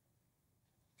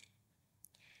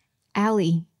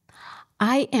 Allie,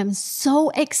 I am so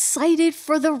excited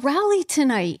for the rally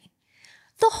tonight.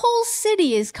 The whole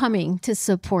city is coming to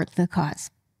support the cause.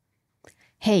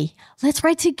 Hey, let's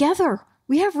ride together.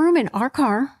 We have room in our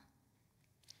car.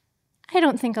 I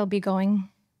don't think I'll be going.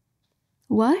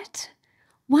 What?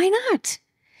 Why not?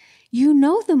 You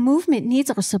know the movement needs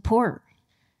our support.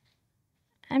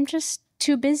 I'm just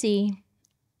too busy.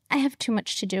 I have too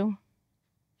much to do.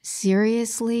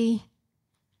 Seriously?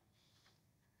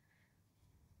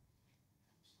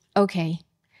 Okay,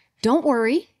 don't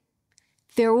worry.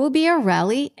 There will be a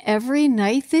rally every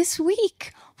night this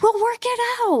week. We'll work it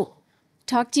out.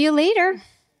 Talk to you later.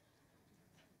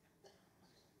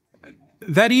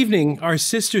 That evening, our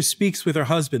sister speaks with her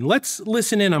husband. Let's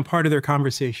listen in on part of their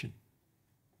conversation.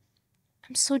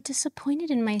 I'm so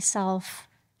disappointed in myself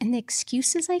and the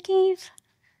excuses I gave.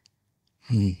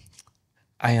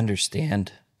 I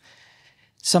understand.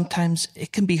 Sometimes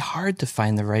it can be hard to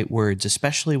find the right words,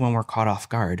 especially when we're caught off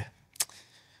guard.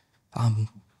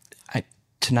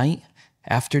 Tonight,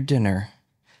 after dinner,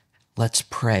 let's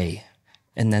pray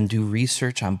and then do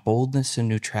research on boldness and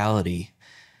neutrality.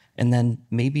 And then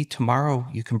maybe tomorrow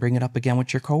you can bring it up again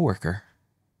with your coworker.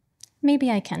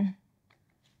 Maybe I can.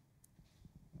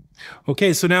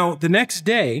 Okay, so now the next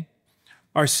day,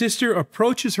 our sister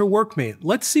approaches her workmate.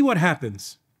 Let's see what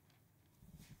happens.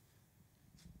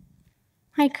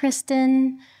 Hi,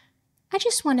 Kristen. I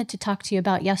just wanted to talk to you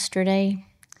about yesterday.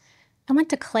 I want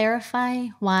to clarify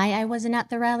why I wasn't at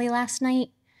the rally last night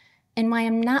and why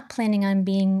I'm not planning on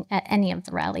being at any of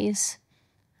the rallies.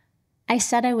 I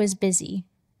said I was busy,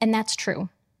 and that's true.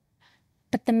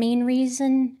 But the main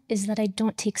reason is that I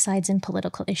don't take sides in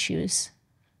political issues.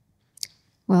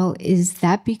 Well, is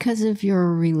that because of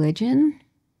your religion?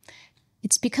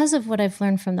 It's because of what I've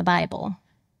learned from the Bible.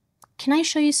 Can I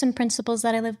show you some principles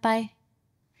that I live by?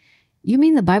 You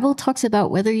mean the Bible talks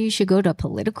about whether you should go to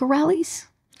political rallies?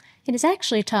 It has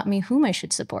actually taught me whom I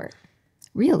should support.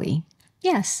 Really?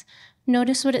 Yes.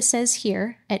 Notice what it says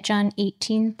here at John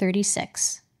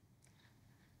 18:36.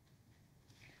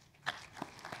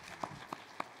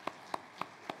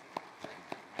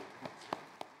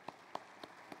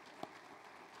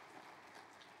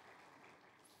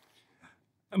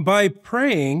 By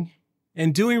praying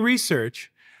and doing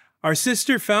research, our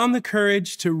sister found the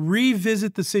courage to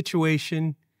revisit the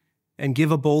situation and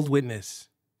give a bold witness.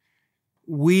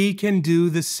 We can do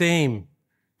the same.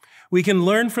 We can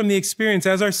learn from the experience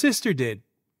as our sister did,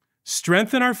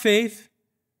 strengthen our faith,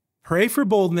 pray for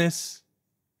boldness,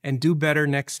 and do better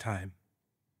next time.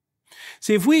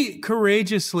 See, if we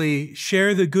courageously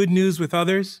share the good news with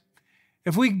others,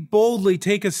 if we boldly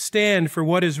take a stand for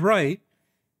what is right,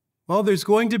 well, there's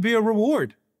going to be a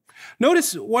reward.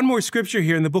 Notice one more scripture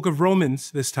here in the book of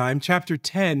Romans this time, chapter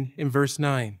 10 in verse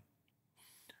 9.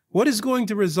 What is going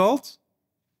to result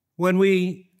when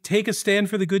we take a stand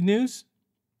for the good news?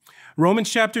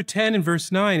 Romans chapter 10 and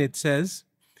verse 9, it says,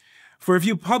 "For if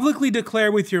you publicly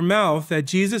declare with your mouth that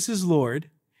Jesus is Lord,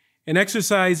 and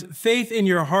exercise faith in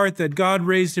your heart that God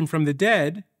raised him from the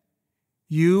dead,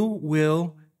 you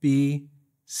will be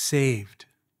saved."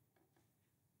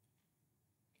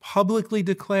 Publicly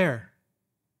declare.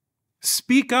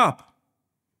 Speak up.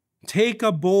 Take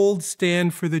a bold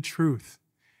stand for the truth.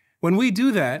 When we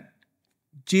do that,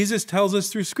 Jesus tells us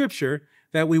through Scripture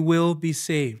that we will be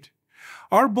saved.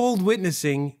 Our bold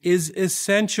witnessing is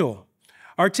essential.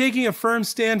 Our taking a firm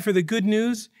stand for the good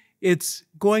news, it's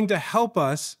going to help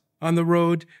us on the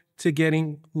road to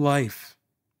getting life.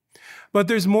 But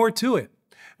there's more to it.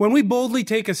 When we boldly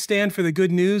take a stand for the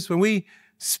good news, when we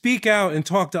speak out and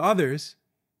talk to others,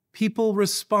 people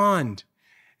respond.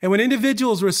 And when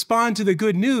individuals respond to the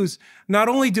good news, not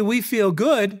only do we feel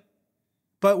good,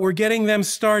 but we're getting them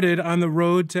started on the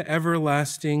road to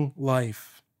everlasting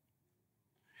life.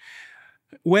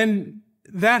 When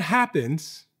that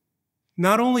happens,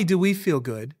 not only do we feel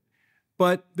good,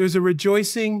 but there's a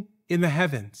rejoicing in the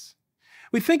heavens.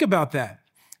 We think about that.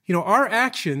 Our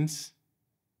actions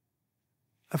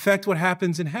affect what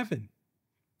happens in heaven.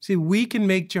 See, we can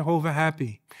make Jehovah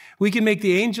happy. We can make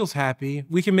the angels happy.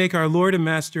 We can make our Lord and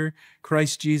Master,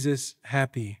 Christ Jesus,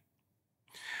 happy.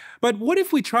 But what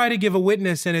if we try to give a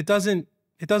witness and it doesn't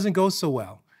go so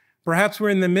well? Perhaps we're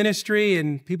in the ministry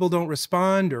and people don't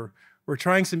respond, or we're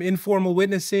trying some informal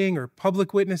witnessing or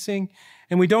public witnessing,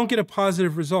 and we don't get a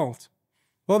positive result.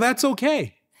 Well, that's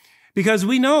okay, because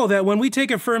we know that when we take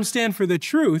a firm stand for the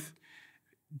truth,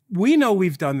 we know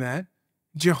we've done that.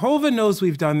 Jehovah knows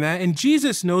we've done that, and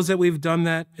Jesus knows that we've done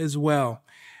that as well.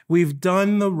 We've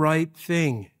done the right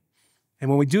thing. And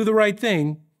when we do the right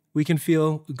thing, we can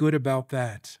feel good about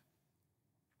that.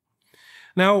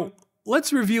 Now,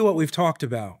 let's review what we've talked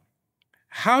about.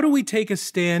 How do we take a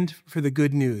stand for the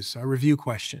good news? Our review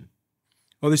question.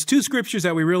 Well, there's two scriptures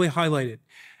that we really highlighted.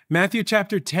 Matthew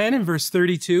chapter 10 and verse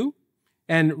 32,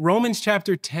 and Romans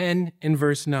chapter 10 and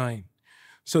verse 9.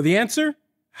 So the answer,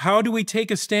 how do we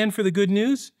take a stand for the good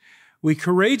news? We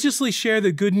courageously share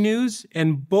the good news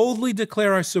and boldly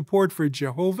declare our support for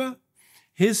Jehovah,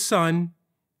 his Son,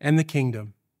 and the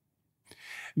kingdom.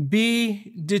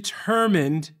 Be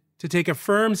determined to take a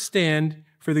firm stand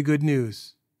for the good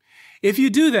news. If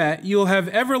you do that, you'll have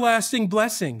everlasting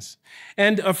blessings,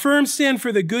 and a firm stand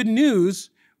for the good news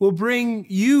will bring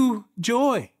you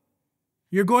joy.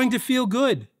 You're going to feel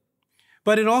good,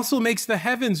 but it also makes the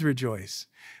heavens rejoice.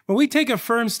 When we take a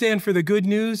firm stand for the good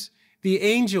news, the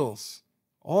angels,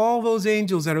 all those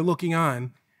angels that are looking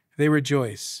on, they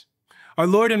rejoice. Our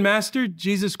Lord and Master,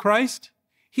 Jesus Christ,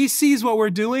 he sees what we're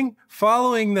doing,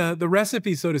 following the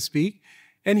recipe, so to speak,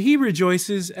 and he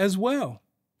rejoices as well.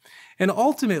 And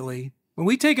ultimately, when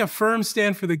we take a firm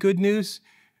stand for the good news,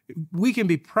 we can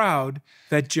be proud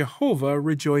that Jehovah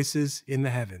rejoices in the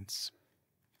heavens.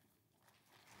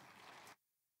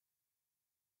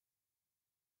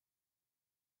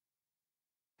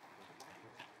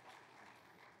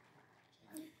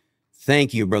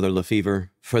 Thank you, Brother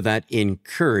Lefevre, for that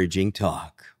encouraging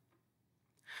talk.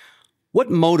 What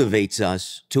motivates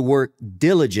us to work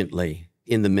diligently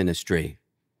in the ministry?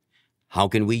 How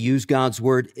can we use God's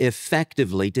word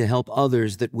effectively to help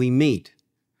others that we meet?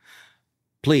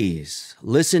 Please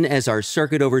listen as our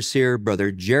circuit overseer,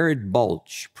 Brother Jared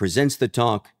Balch, presents the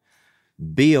talk,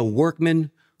 Be a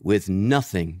Workman with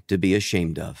Nothing to be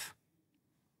Ashamed of.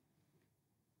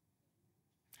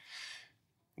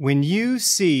 When you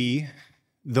see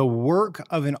the work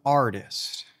of an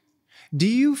artist, do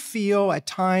you feel at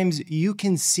times you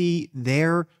can see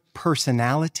their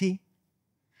personality?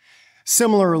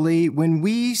 Similarly, when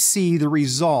we see the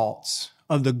results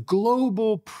of the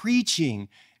global preaching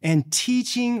and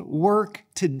teaching work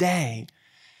today,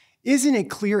 isn't it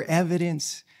clear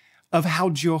evidence of how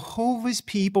Jehovah's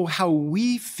people, how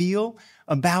we feel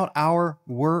about our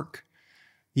work?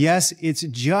 Yes, it's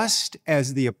just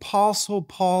as the Apostle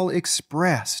Paul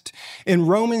expressed. In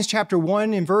Romans chapter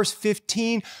 1 and verse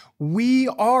 15, we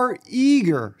are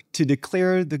eager to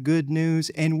declare the good news,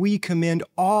 and we commend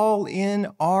all in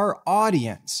our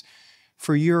audience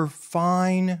for your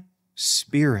fine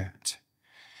spirit.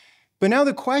 But now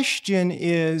the question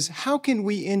is, how can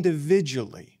we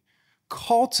individually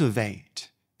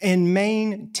cultivate and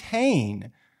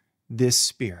maintain this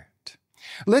spirit?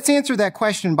 Let's answer that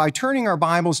question by turning our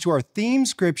Bibles to our theme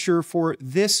scripture for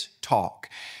this talk.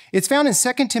 It's found in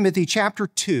 2 Timothy chapter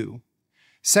 2.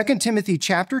 2 Timothy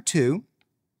chapter 2.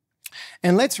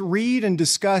 And let's read and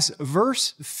discuss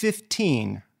verse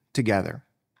 15 together.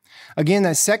 Again,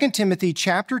 that's 2 Timothy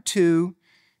chapter 2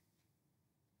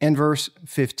 and verse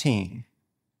 15.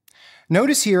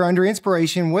 Notice here under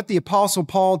inspiration what the Apostle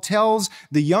Paul tells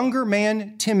the younger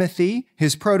man Timothy,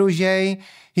 his protege.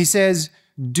 He says,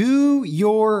 do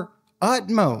your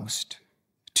utmost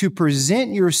to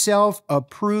present yourself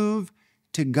approved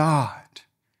to God.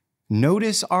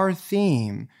 Notice our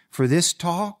theme for this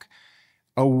talk,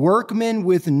 a workman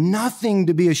with nothing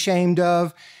to be ashamed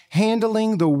of,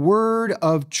 handling the word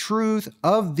of truth,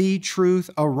 of the truth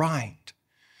aright.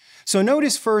 So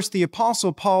notice first, the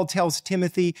Apostle Paul tells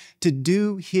Timothy to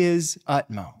do his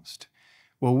utmost.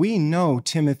 Well, we know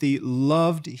Timothy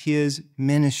loved his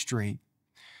ministry.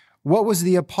 What was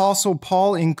the Apostle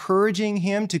Paul encouraging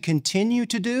him to continue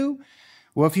to do?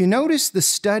 Well, if you notice the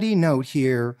study note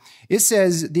here, it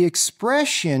says the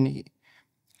expression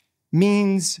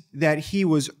means that he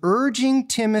was urging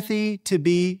Timothy to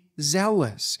be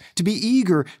zealous, to be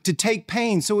eager, to take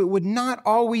pains, so it would not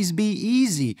always be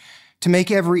easy, to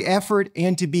make every effort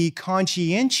and to be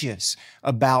conscientious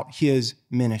about his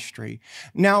ministry.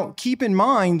 Now, keep in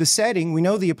mind the setting. We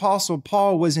know the Apostle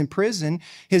Paul was in prison.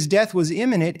 His death was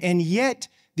imminent, and yet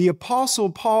the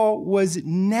Apostle Paul was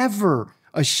never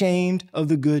ashamed of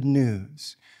the good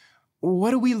news. What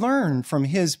do we learn from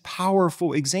his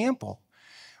powerful example?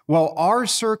 Well, our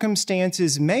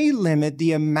circumstances may limit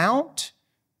the amount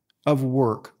of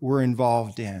work we're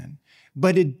involved in,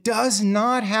 but it does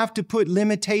not have to put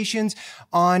limitations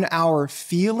on our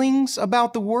feelings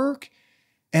about the work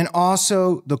and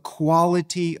also the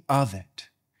quality of it.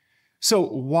 So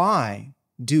why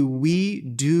do we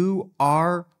do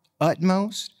our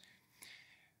utmost?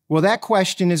 Well, that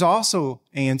question is also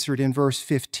answered in verse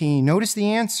 15. Notice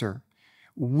the answer.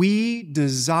 We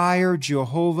desire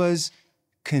Jehovah's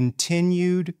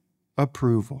continued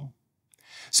approval.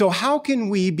 So how can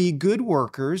we be good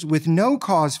workers with no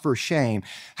cause for shame?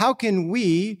 How can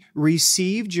we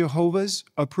receive Jehovah's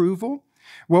approval?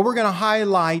 Well, we're going to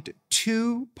highlight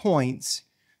 2 points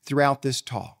throughout this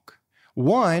talk.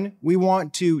 One, we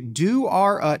want to do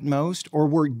our utmost or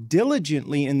work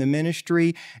diligently in the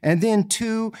ministry. And then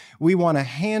 2, we want to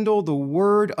handle the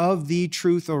word of the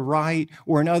truth aright,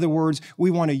 or in other words, we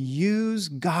want to use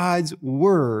God's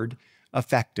word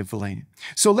effectively.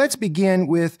 So let's begin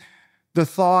with the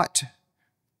thought,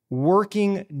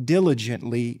 working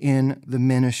diligently in the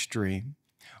ministry.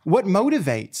 What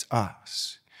motivates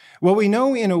us? Well, we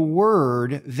know in a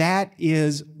word that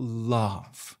is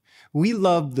love. We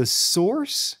love the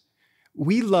source.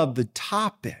 We love the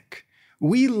topic.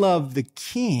 We love the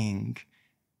king.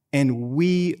 And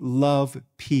we love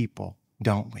people,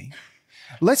 don't we?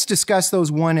 Let's discuss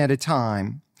those one at a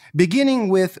time. Beginning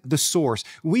with the source.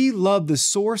 We love the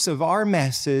source of our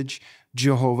message,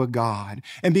 Jehovah God.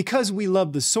 And because we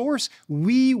love the source,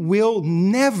 we will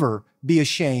never be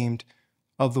ashamed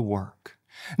of the work.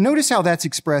 Notice how that's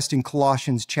expressed in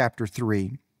Colossians chapter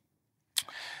 3.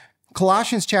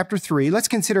 Colossians chapter 3, let's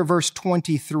consider verse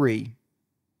 23.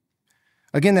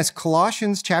 Again, that's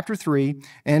Colossians chapter 3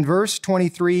 and verse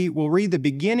 23. We'll read the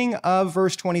beginning of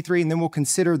verse 23 and then we'll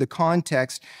consider the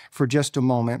context for just a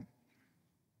moment.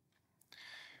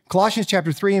 Colossians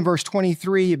chapter 3 and verse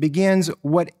 23, it begins,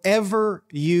 whatever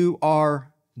you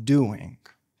are doing.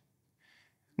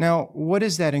 Now, what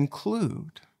does that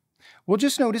include? Well,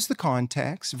 just notice the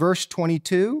context. Verse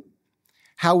 22,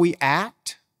 how we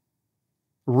act,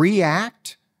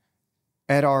 react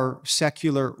at our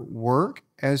secular work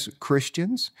as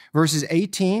Christians. Verses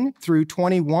 18 through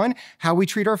 21, how we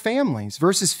treat our families.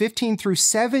 Verses 15 through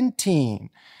 17,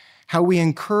 how we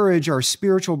encourage our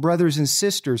spiritual brothers and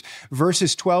sisters.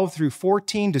 Verses 12 through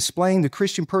 14, displaying the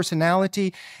Christian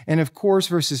personality. And of course,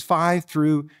 verses 5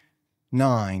 through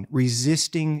 9,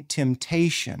 resisting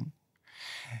temptation.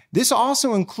 This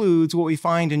also includes what we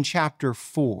find in chapter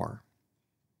 4.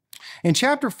 In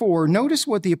chapter 4, notice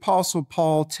what the Apostle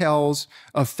Paul tells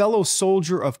a fellow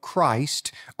soldier of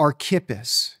Christ,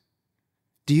 Archippus.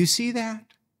 Do you see that?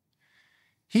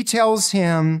 He tells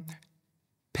him,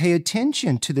 pay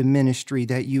attention to the ministry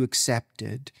that you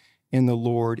accepted in the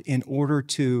Lord in order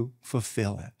to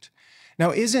fulfill it.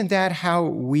 Now, isn't that how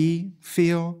we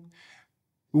feel?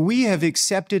 We have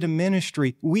accepted a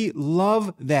ministry. We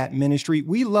love that ministry.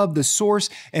 We love the source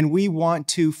and we want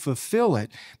to fulfill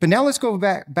it. But now let's go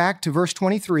back to verse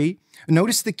 23.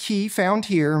 Notice the key found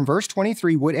here in verse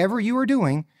 23. Whatever you are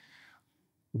doing,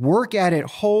 work at it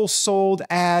whole-souled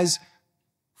as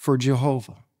for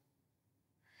Jehovah.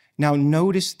 Now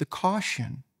notice the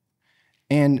caution,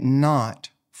 and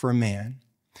not for men.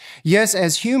 Yes,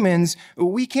 as humans,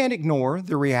 we can't ignore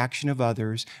the reaction of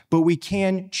others, but we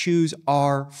can choose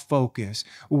our focus.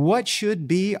 What should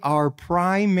be our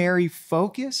primary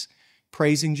focus?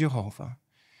 Praising Jehovah.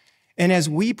 And as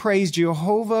we praise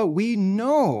Jehovah, we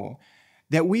know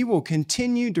that we will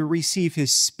continue to receive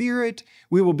His Spirit,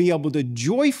 we will be able to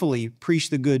joyfully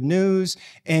preach the good news,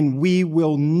 and we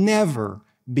will never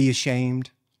be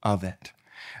ashamed of it.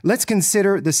 Let's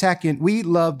consider the second. We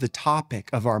love the topic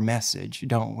of our message,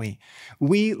 don't we?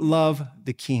 We love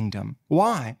the kingdom.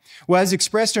 Why? Well, as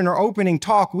expressed in our opening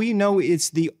talk, we know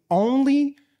it's the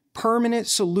only permanent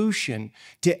solution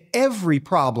to every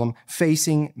problem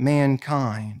facing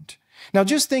mankind. Now,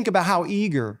 just think about how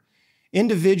eager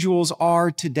individuals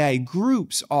are today,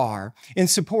 groups are, in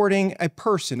supporting a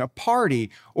person, a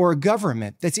party, or a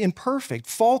government that's imperfect,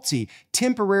 faulty,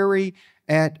 temporary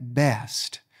at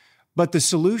best. But the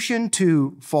solution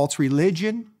to false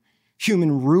religion,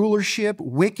 human rulership,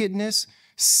 wickedness,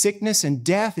 sickness and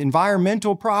death,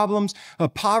 environmental problems,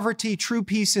 poverty, true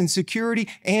peace and security,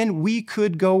 and we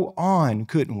could go on,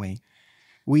 couldn't we?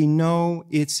 We know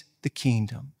it's the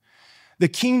kingdom. The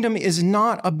kingdom is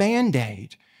not a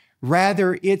Band-Aid.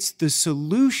 Rather, it's the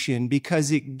solution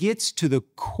because it gets to the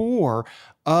core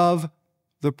of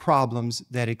the problems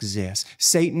that exist.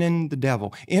 Satan and the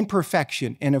devil,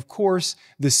 imperfection, and of course,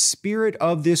 the spirit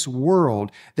of this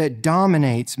world that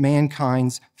dominates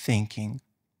mankind's thinking.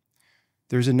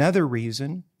 There's another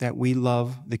reason that we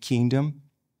love the kingdom,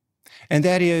 and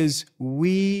that is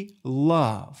we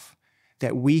love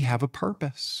that we have a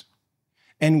purpose.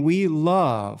 And we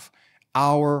love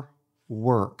our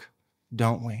work,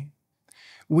 don't we?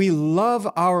 We love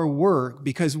our work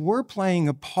because we're playing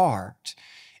a part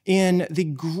in the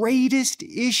greatest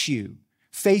issue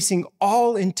facing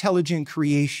all intelligent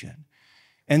creation,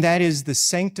 and that is the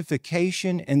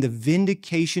sanctification and the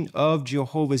vindication of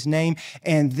Jehovah's name,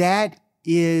 and that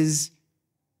is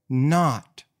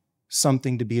not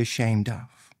something to be ashamed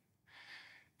of.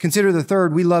 Consider the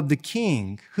third. We love the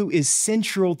King, who is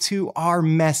central to our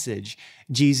message,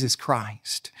 Jesus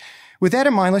Christ. With that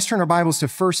in mind, let's turn our Bibles to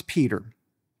 1 Peter.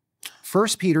 1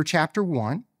 Peter chapter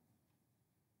 1.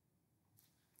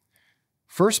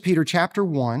 1 Peter chapter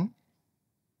 1.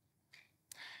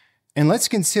 And let's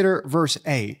consider verse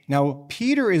 8. Now,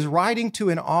 Peter is writing to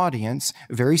an audience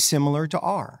very similar to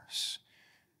ours.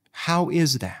 How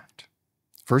is that?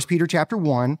 1 Peter chapter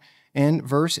 1 and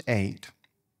verse 8.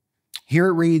 Here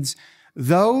it reads,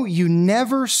 "Though you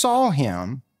never saw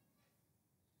him,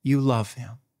 you love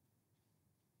him.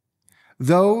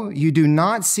 Though you do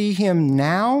not see him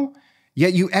now,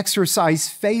 yet you exercise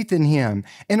faith in him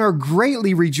and are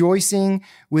greatly rejoicing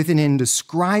with an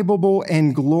indescribable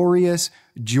and glorious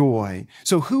joy."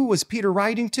 So who was Peter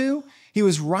writing to? He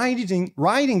was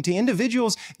writing to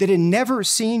individuals that had never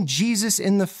seen Jesus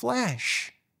in the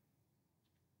flesh,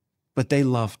 but they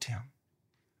loved him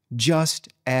just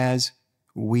as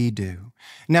we do.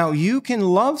 Now, you can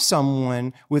love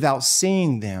someone without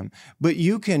seeing them, but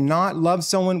you cannot love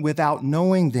someone without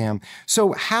knowing them.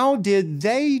 So how did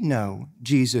they know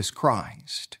Jesus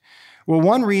Christ? Well,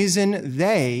 one reason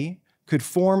they could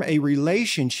form a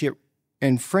relationship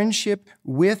and friendship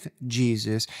with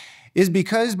Jesus is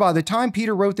because by the time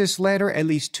Peter wrote this letter, at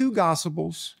least two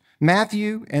Gospels,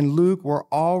 Matthew and Luke, were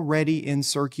already in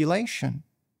circulation.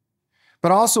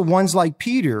 But also ones like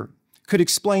Peter could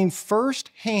explain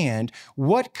firsthand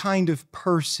what kind of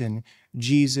person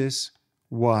Jesus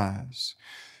was.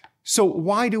 So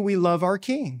why do we love our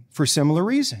King? For similar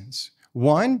reasons.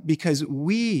 One, because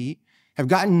we have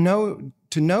gotten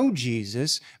to know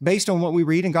Jesus based on what we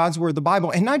read in God's Word, the Bible,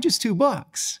 and not just 2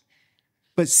 books,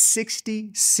 but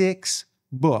 66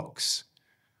 books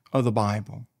of the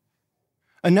Bible.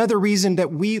 Another reason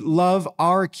that we love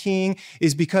our King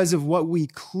is because of what we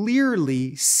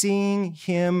clearly seeing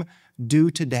him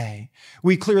do today.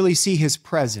 We clearly see his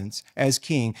presence as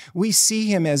King. We see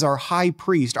him as our high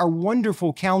priest, our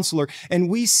wonderful counselor, and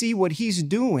we see what he's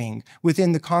doing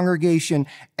within the congregation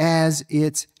as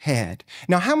its head.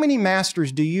 Now, how many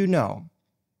masters do you know,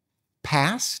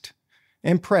 past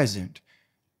and present,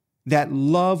 that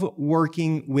love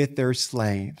working with their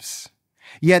slaves?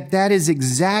 Yet that is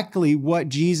exactly what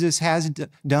Jesus has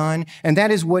done, and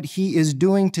that is what he is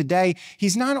doing today.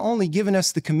 He's not only given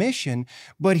us the commission,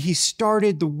 but he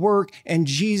started the work, and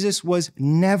Jesus was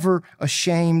never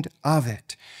ashamed of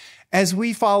it. As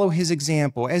we follow his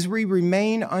example, as we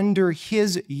remain under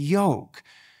his yoke,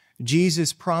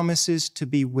 Jesus promises to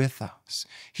be with us.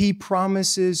 He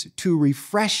promises to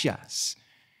refresh us.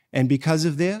 And because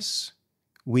of this,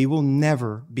 we will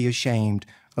never be ashamed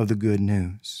of the good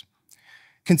news.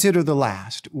 Consider the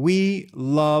last. We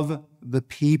love the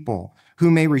people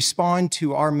who may respond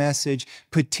to our message,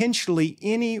 potentially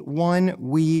anyone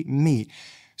we meet.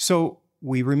 So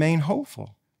we remain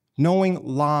hopeful, knowing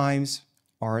lives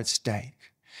are at stake.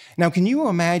 Now, can you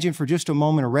imagine for just a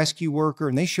moment a rescue worker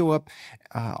and they show up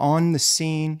on the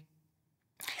scene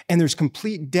and there's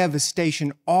complete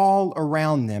devastation all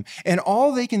around them, and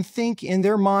all they can think in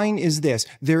their mind is this: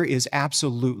 there is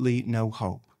absolutely no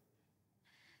hope.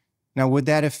 Now, would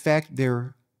that affect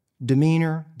their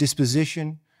demeanor,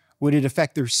 disposition? Would it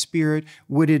affect their spirit?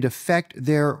 Would it affect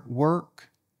their work?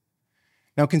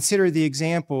 Now, consider the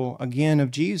example again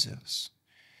of Jesus.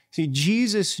 See,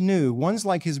 Jesus knew ones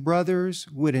like his brothers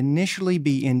would initially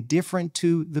be indifferent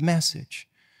to the message,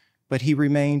 but he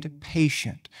remained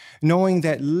patient, knowing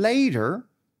that later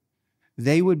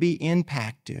they would be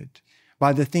impacted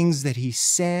by the things that he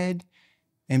said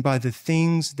and by the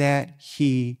things that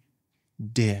he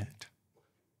did.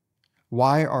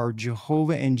 Why are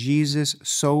Jehovah and Jesus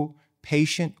so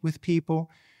patient with people?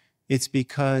 It's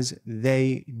because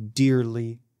they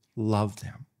dearly love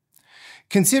them.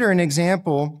 Consider an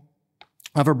example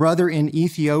of a brother in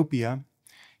Ethiopia.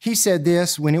 He said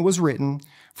this when it was written,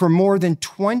 "For more than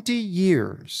 20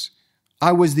 years,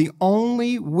 I was the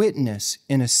only witness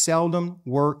in a seldom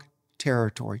work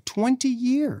territory." 20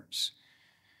 years.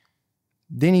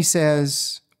 Then he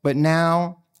says, "But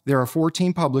now there are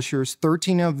 14 publishers,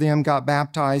 13 of them got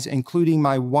baptized, including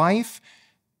my wife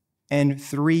and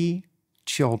 3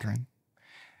 children.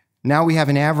 Now we have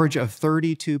an average of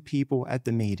 32 people at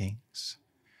the meetings."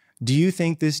 Do you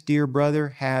think this dear brother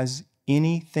has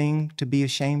anything to be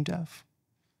ashamed of?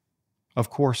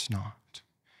 Of course not.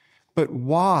 But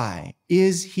why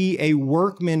is he a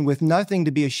workman with nothing to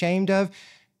be ashamed of?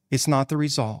 It's not the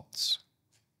results.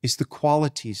 It's the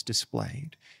qualities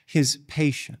displayed: his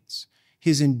patience,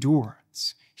 his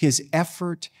endurance, his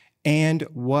effort, and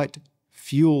what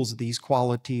fuels these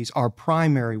qualities, our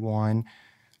primary one,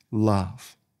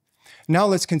 love. Now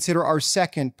let's consider our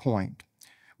second point.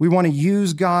 We want to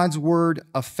use God's word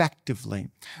effectively.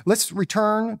 Let's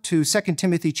return to 2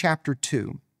 Timothy chapter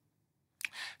 2.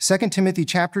 2 Timothy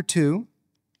chapter 2.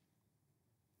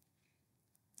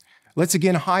 Let's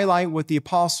again highlight what the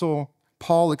Apostle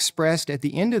Paul expressed at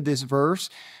the end of this verse.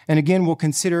 And again, we'll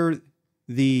consider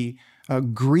the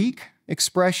Greek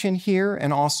expression here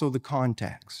and also the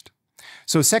context.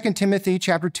 So 2 Timothy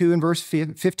chapter 2 and verse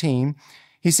 15,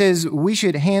 he says, we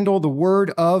should handle the word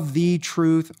of the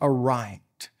truth aright.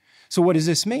 So what does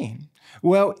this mean?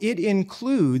 Well, it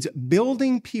includes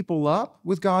building people up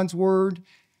with God's word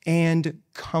and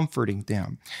comforting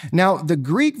them. Now, the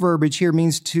Greek verbiage here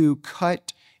means to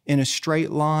cut in a straight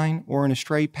line or in a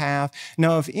straight path.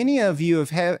 Now, if any of you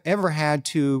have ever had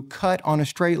to cut on a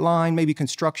straight line, maybe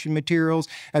construction materials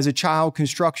as a child,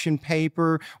 construction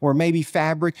paper, or maybe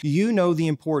fabric, you know the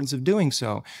importance of doing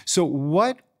so. So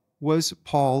what was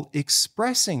Paul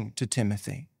expressing to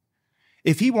Timothy?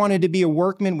 If he wanted to be a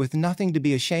workman with nothing to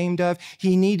be ashamed of,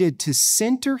 he needed to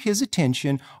center his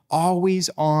attention always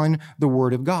on the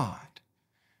Word of God.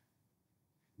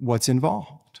 What's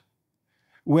involved?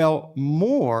 Well,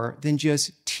 more than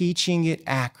just teaching it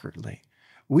accurately.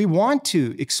 We want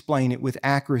to explain it with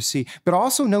accuracy, but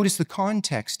also notice the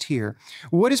context here.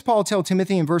 What does Paul tell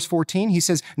Timothy in verse 14? He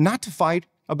says, not to fight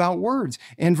about words.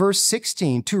 In verse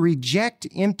 16, to reject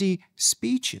empty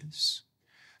speeches.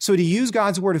 So to use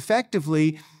God's word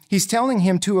effectively, he's telling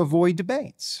him to avoid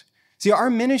debates. See,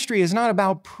 our ministry is not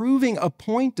about proving a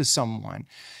point to someone.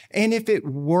 And if it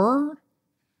were,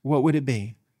 what would it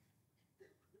be?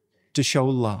 To show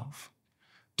love.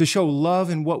 To show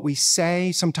love in what we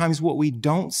say, sometimes what we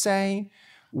don't say,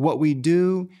 what we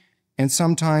do, and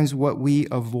sometimes what we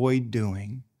avoid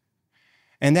doing.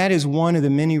 And that is one of the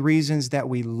many reasons that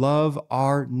we love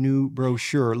our new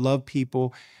brochure, Love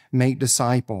People, Make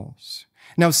Disciples.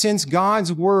 Now, since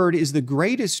God's word is the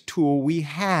greatest tool we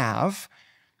have,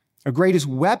 a greatest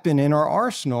weapon in our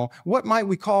arsenal, what might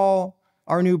we call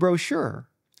our new brochure?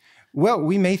 Well,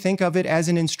 we may think of it as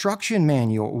an instruction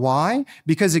manual. Why?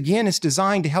 Because again, it's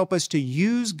designed to help us to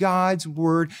use God's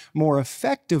word more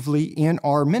effectively in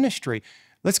our ministry.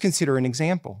 Let's consider an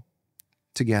example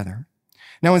together.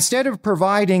 Now, instead of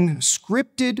providing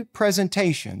scripted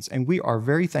presentations, and we are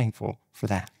very thankful for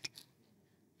that,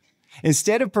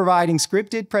 instead of providing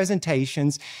scripted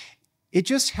presentations, it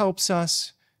just helps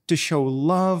us to show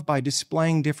love by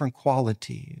displaying different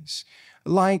qualities,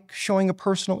 like showing a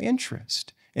personal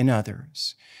interest in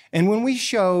others. And when we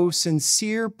show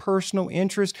sincere personal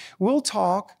interest, we'll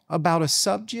talk about a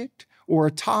subject or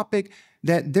a topic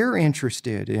that they're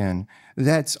interested in,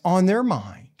 that's on their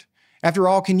mind. After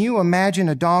all, can you imagine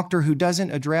a doctor who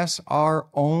doesn't address our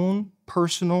own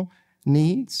personal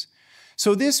needs?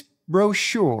 So this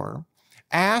brochure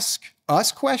asks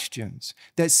us questions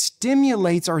that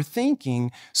stimulates our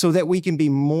thinking so that we can be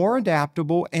more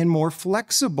adaptable and more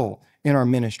flexible in our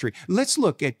ministry. Let's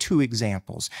look at two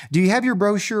examples. Do you have your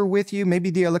brochure with you? Maybe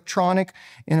in electronic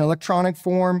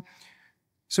form.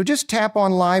 So just tap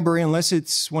on library, unless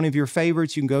it's one of your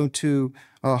favorites. You can go to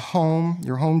your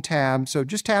home tab. So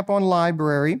just tap on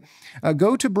library,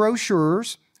 go to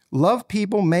brochures, Love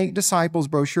People, Make Disciples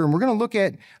brochure, and we're going to look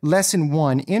at lesson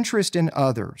 1, interest in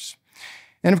others.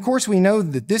 And of course, we know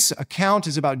that this account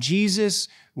is about Jesus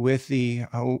with the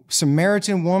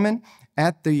Samaritan woman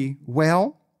at the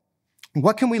well.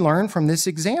 What can we learn from this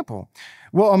example?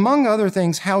 Well, among other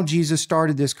things, how Jesus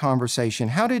started this conversation.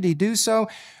 How did he do so?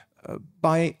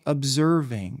 By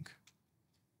observing.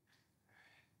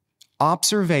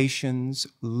 Observations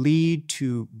lead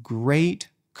to great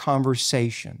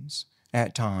conversations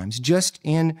at times. Just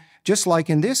like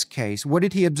in this case, what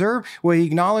did he observe? Well, he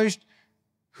acknowledged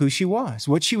who she was,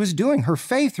 what she was doing, her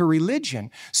faith, her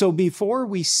religion. So before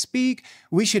we speak,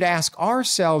 we should ask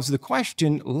ourselves the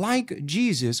question, like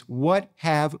Jesus, what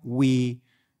have we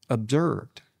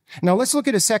observed? Now let's look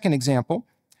at a second example.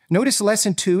 Notice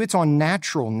lesson 2, it's on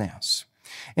naturalness.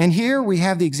 And here we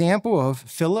have the example of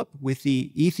Philip with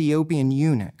the Ethiopian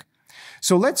eunuch.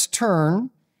 So let's turn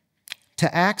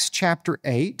to Acts chapter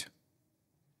 8.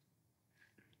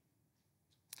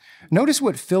 Notice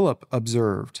what Philip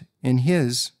observed in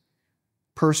his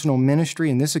personal ministry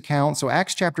in this account. So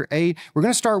Acts chapter 8, we're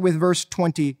going to start with verse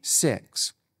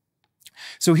 26.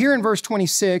 So here in verse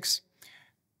 26,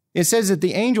 it says that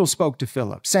the angel spoke to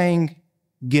Philip, saying,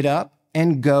 "Get up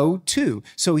and go to."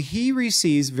 So he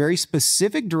receives very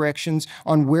specific directions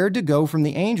on where to go from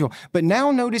the angel. But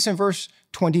now notice in verse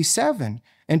 27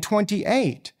 and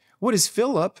 28, what does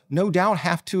Philip no doubt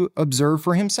have to observe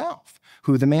for himself?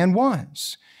 Who the man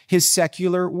was. His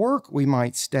secular work, we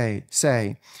might say.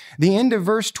 The end of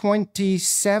verse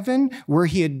 27, where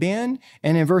he had been,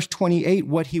 and in verse 28,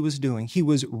 what he was doing. He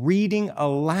was reading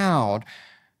aloud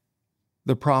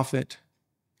the prophet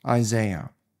Isaiah.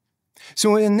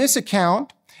 So in this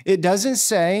account, it doesn't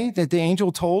say that the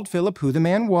angel told Philip who the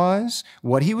man was,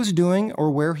 what he was doing,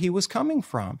 or where he was coming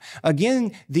from.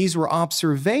 Again, these were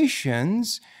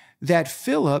observations that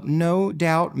Philip no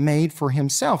doubt made for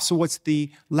himself. So what's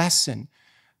the lesson?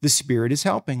 The Spirit is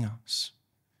helping us.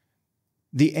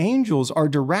 The angels are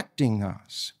directing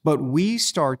us, but we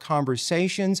start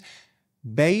conversations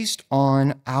based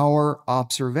on our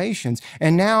observations.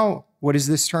 And now, what does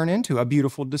this turn into? A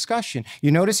beautiful discussion. You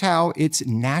notice how it's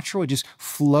natural. It just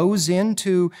flows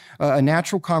into a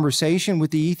natural conversation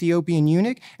with the Ethiopian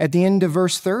eunuch. At the end of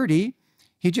verse 30,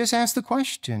 he just asked the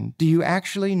question, do you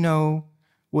actually know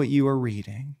what you are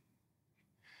reading?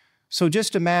 So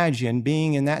just imagine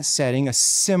being in that setting, a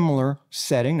similar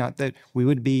setting, not that we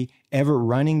would be ever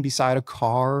running beside a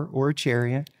car or a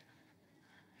chariot,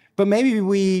 but maybe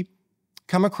we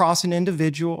come across an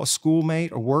individual, a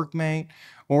schoolmate, a workmate,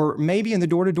 or maybe in the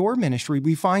door-to-door ministry,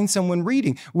 we find someone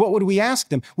reading. What would we ask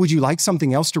them? Would you like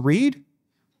something else to read?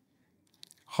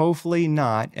 Hopefully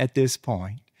not at this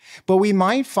point. But we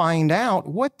might find out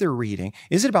what they're reading.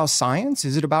 Is it about science?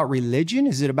 Is it about religion?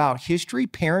 Is it about history,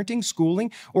 parenting, schooling?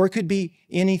 Or it could be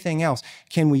anything else.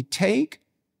 Can we take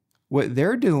what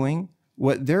they're doing,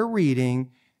 what they're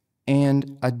reading,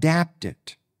 and adapt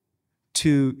it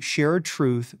to share a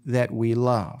truth that we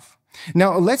love?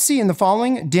 Now, let's see in the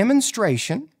following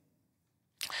demonstration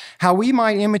how we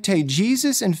might imitate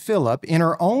Jesus and Philip in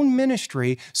our own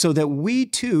ministry so that we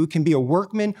too can be a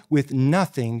workman with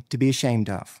nothing to be ashamed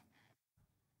of.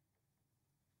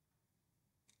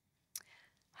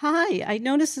 Hi, I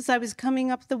noticed as I was coming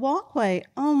up the walkway.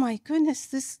 Oh my goodness,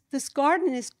 this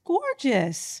garden is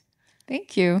gorgeous.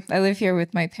 Thank you. I live here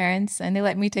with my parents and they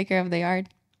let me take care of the yard.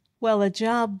 Well, a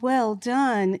job well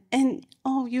done. And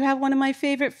oh, you have one of my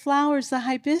favorite flowers, the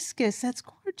hibiscus. That's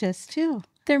gorgeous too.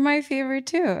 They're my favorite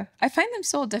too. I find them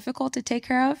so difficult to take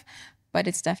care of, but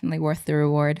it's definitely worth the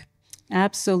reward.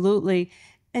 Absolutely.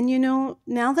 And you know,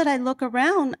 now that I look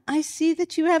around, I see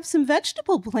that you have some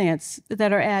vegetable plants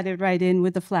that are added right in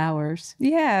with the flowers.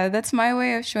 Yeah, that's my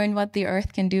way of showing what the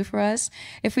earth can do for us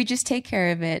if we just take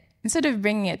care of it instead of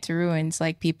bringing it to ruins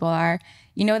like people are.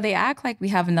 You know, they act like we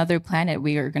have another planet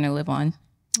we are going to live on.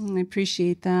 I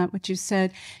appreciate that, what you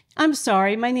said. I'm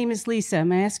sorry, my name is Lisa.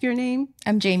 May I ask your name?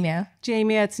 I'm Jamia.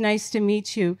 Jamia, it's nice to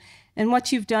meet you. And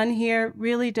what you've done here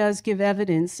really does give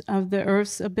evidence of the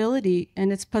Earth's ability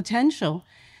and its potential.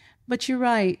 But you're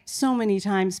right, so many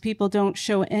times people don't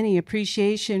show any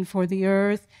appreciation for the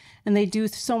Earth, and they do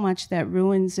so much that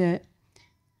ruins it.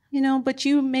 But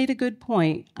you made a good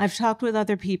point. I've talked with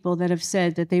other people that have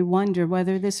said that they wonder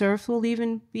whether this earth will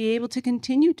even be able to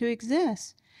continue to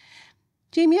exist.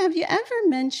 Jamie, have you ever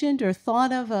mentioned or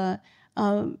thought of a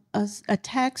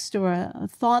text or a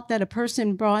thought that a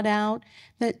person brought out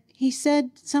that he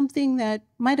said something that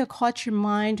might have caught your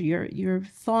mind or your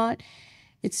thought?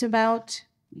 It's about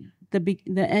the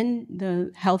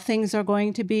end, how things are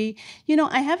going to be.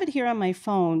 I have it here on my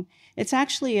phone. It's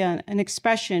actually an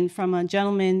expression from a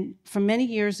gentleman from many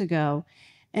years ago.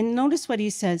 And notice what he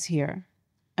says here.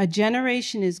 A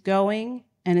generation is going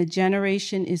and a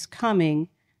generation is coming,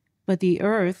 but the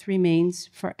earth remains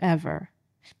forever.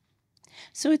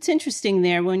 So it's interesting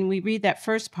there when we read that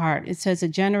first part, it says a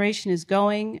generation is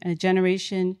going, a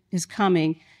generation is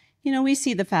coming. We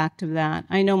see the fact of that.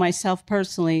 I know myself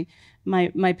personally,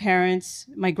 my parents,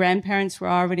 my grandparents were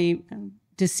already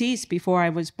deceased before I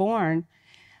was born,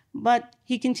 but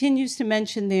he continues to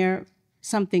mention there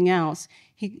something else.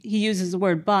 He uses the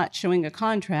word but, showing a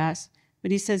contrast,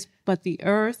 but he says, but the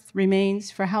earth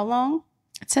remains for how long?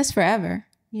 It says forever.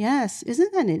 Yes.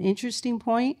 Isn't that an interesting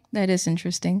point? That is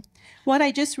interesting. What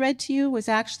I just read to you was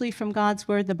actually from God's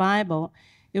Word, the Bible.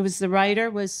 The writer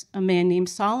was a man named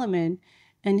Solomon,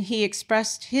 and he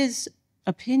expressed his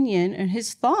opinion and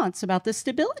his thoughts about the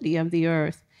stability of the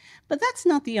earth. But that's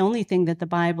not the only thing that the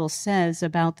Bible says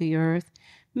about the earth.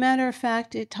 Matter of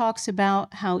fact, it talks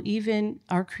about how even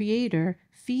our Creator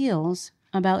feels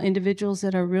about individuals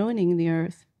that are ruining the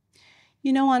earth.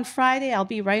 On Friday, I'll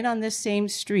be right on this same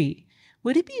street.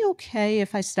 Would it be okay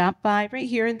if I stop by right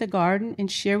here in the garden and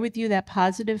share with you that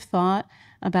positive thought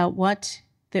about what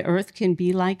the earth can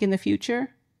be like in the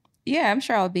future? Yeah, I'm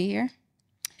sure I'll be here.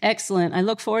 Excellent. I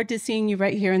look forward to seeing you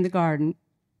right here in the garden.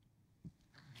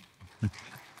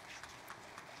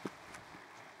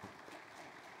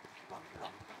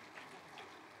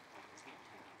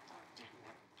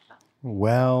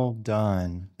 Well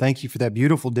done. Thank you for that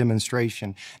beautiful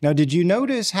demonstration. Now, did you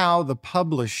notice how the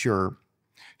publisher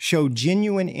showed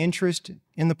genuine interest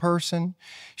in the person?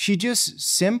 She just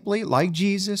simply, like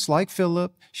Jesus, like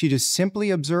Philip, she just simply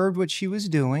observed what she was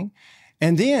doing.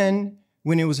 And then,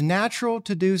 when it was natural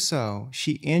to do so,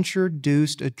 she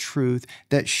introduced a truth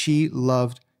that she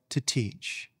loved to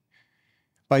teach.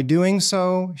 By doing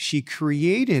so, she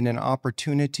created an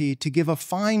opportunity to give a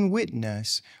fine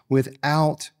witness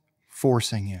without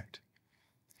forcing it.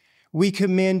 We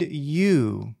commend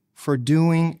you for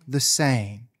doing the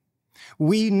same.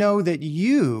 We know that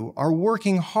you are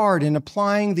working hard in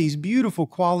applying these beautiful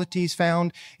qualities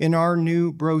found in our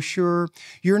new brochure.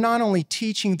 You're not only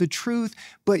teaching the truth,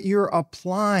 but you're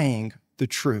applying the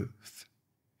truth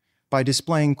by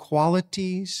displaying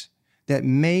qualities that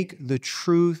make the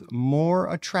truth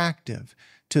more attractive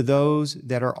to those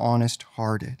that are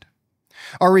honest-hearted.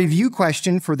 Our review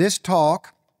question for this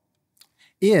talk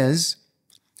is,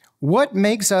 what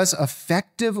makes us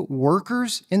effective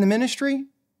workers in the ministry?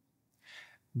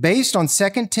 Based on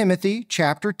 2 Timothy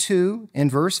chapter 2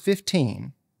 and verse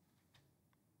 15,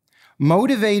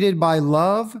 motivated by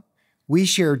love, we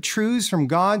share truths from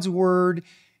God's word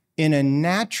in a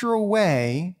natural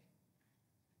way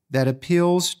that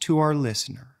appeals to our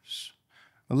listeners.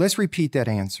 Well, let's repeat that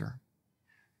answer.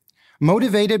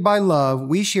 Motivated by love,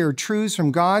 we share truths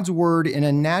from God's word in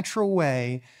a natural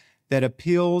way that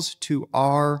appeals to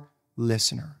our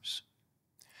listeners.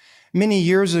 Many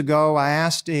years ago, I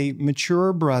asked a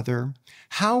mature brother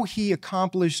how he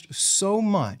accomplished so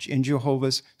much in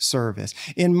Jehovah's service.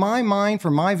 In my mind,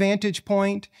 from my vantage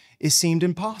point, it seemed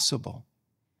impossible.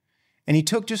 And he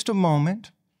took just a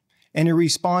moment and he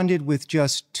responded with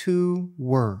just 2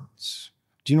 words.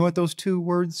 Do you know what those 2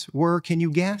 words were? Can you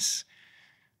guess?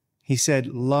 He said,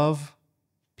 love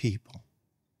people.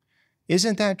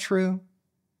 Isn't that true?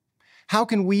 How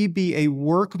can we be a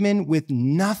workman with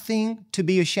nothing to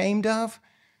be ashamed of?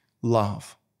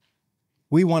 Love.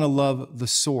 We want to love the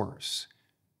source.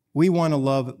 We want to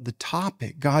love the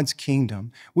topic, God's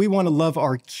kingdom. We want to love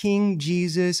our King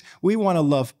Jesus. We want to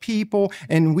love people.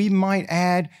 And we might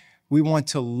add, we want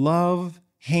to love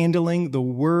handling the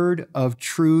word of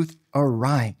truth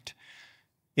aright.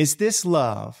 It's this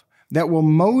love that will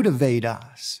motivate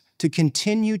us to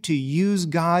continue to use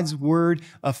God's word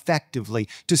effectively,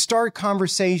 to start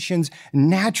conversations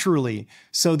naturally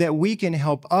so that we can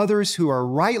help others who are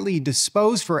rightly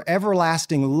disposed for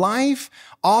everlasting life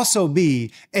also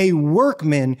be a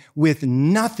workman with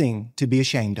nothing to be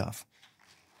ashamed of.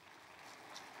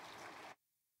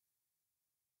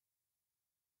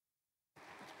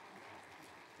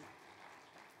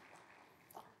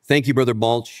 Thank you, Brother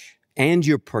Balch, and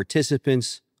your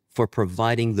participants for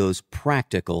providing those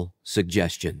practical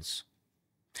suggestions.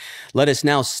 Let us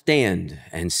now stand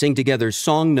and sing together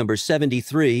song number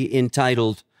 73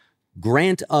 entitled,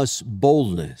 Grant Us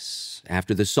Boldness.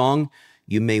 After the song,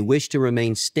 you may wish to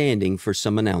remain standing for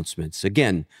some announcements.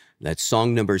 Again, that's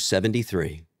song number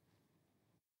 73.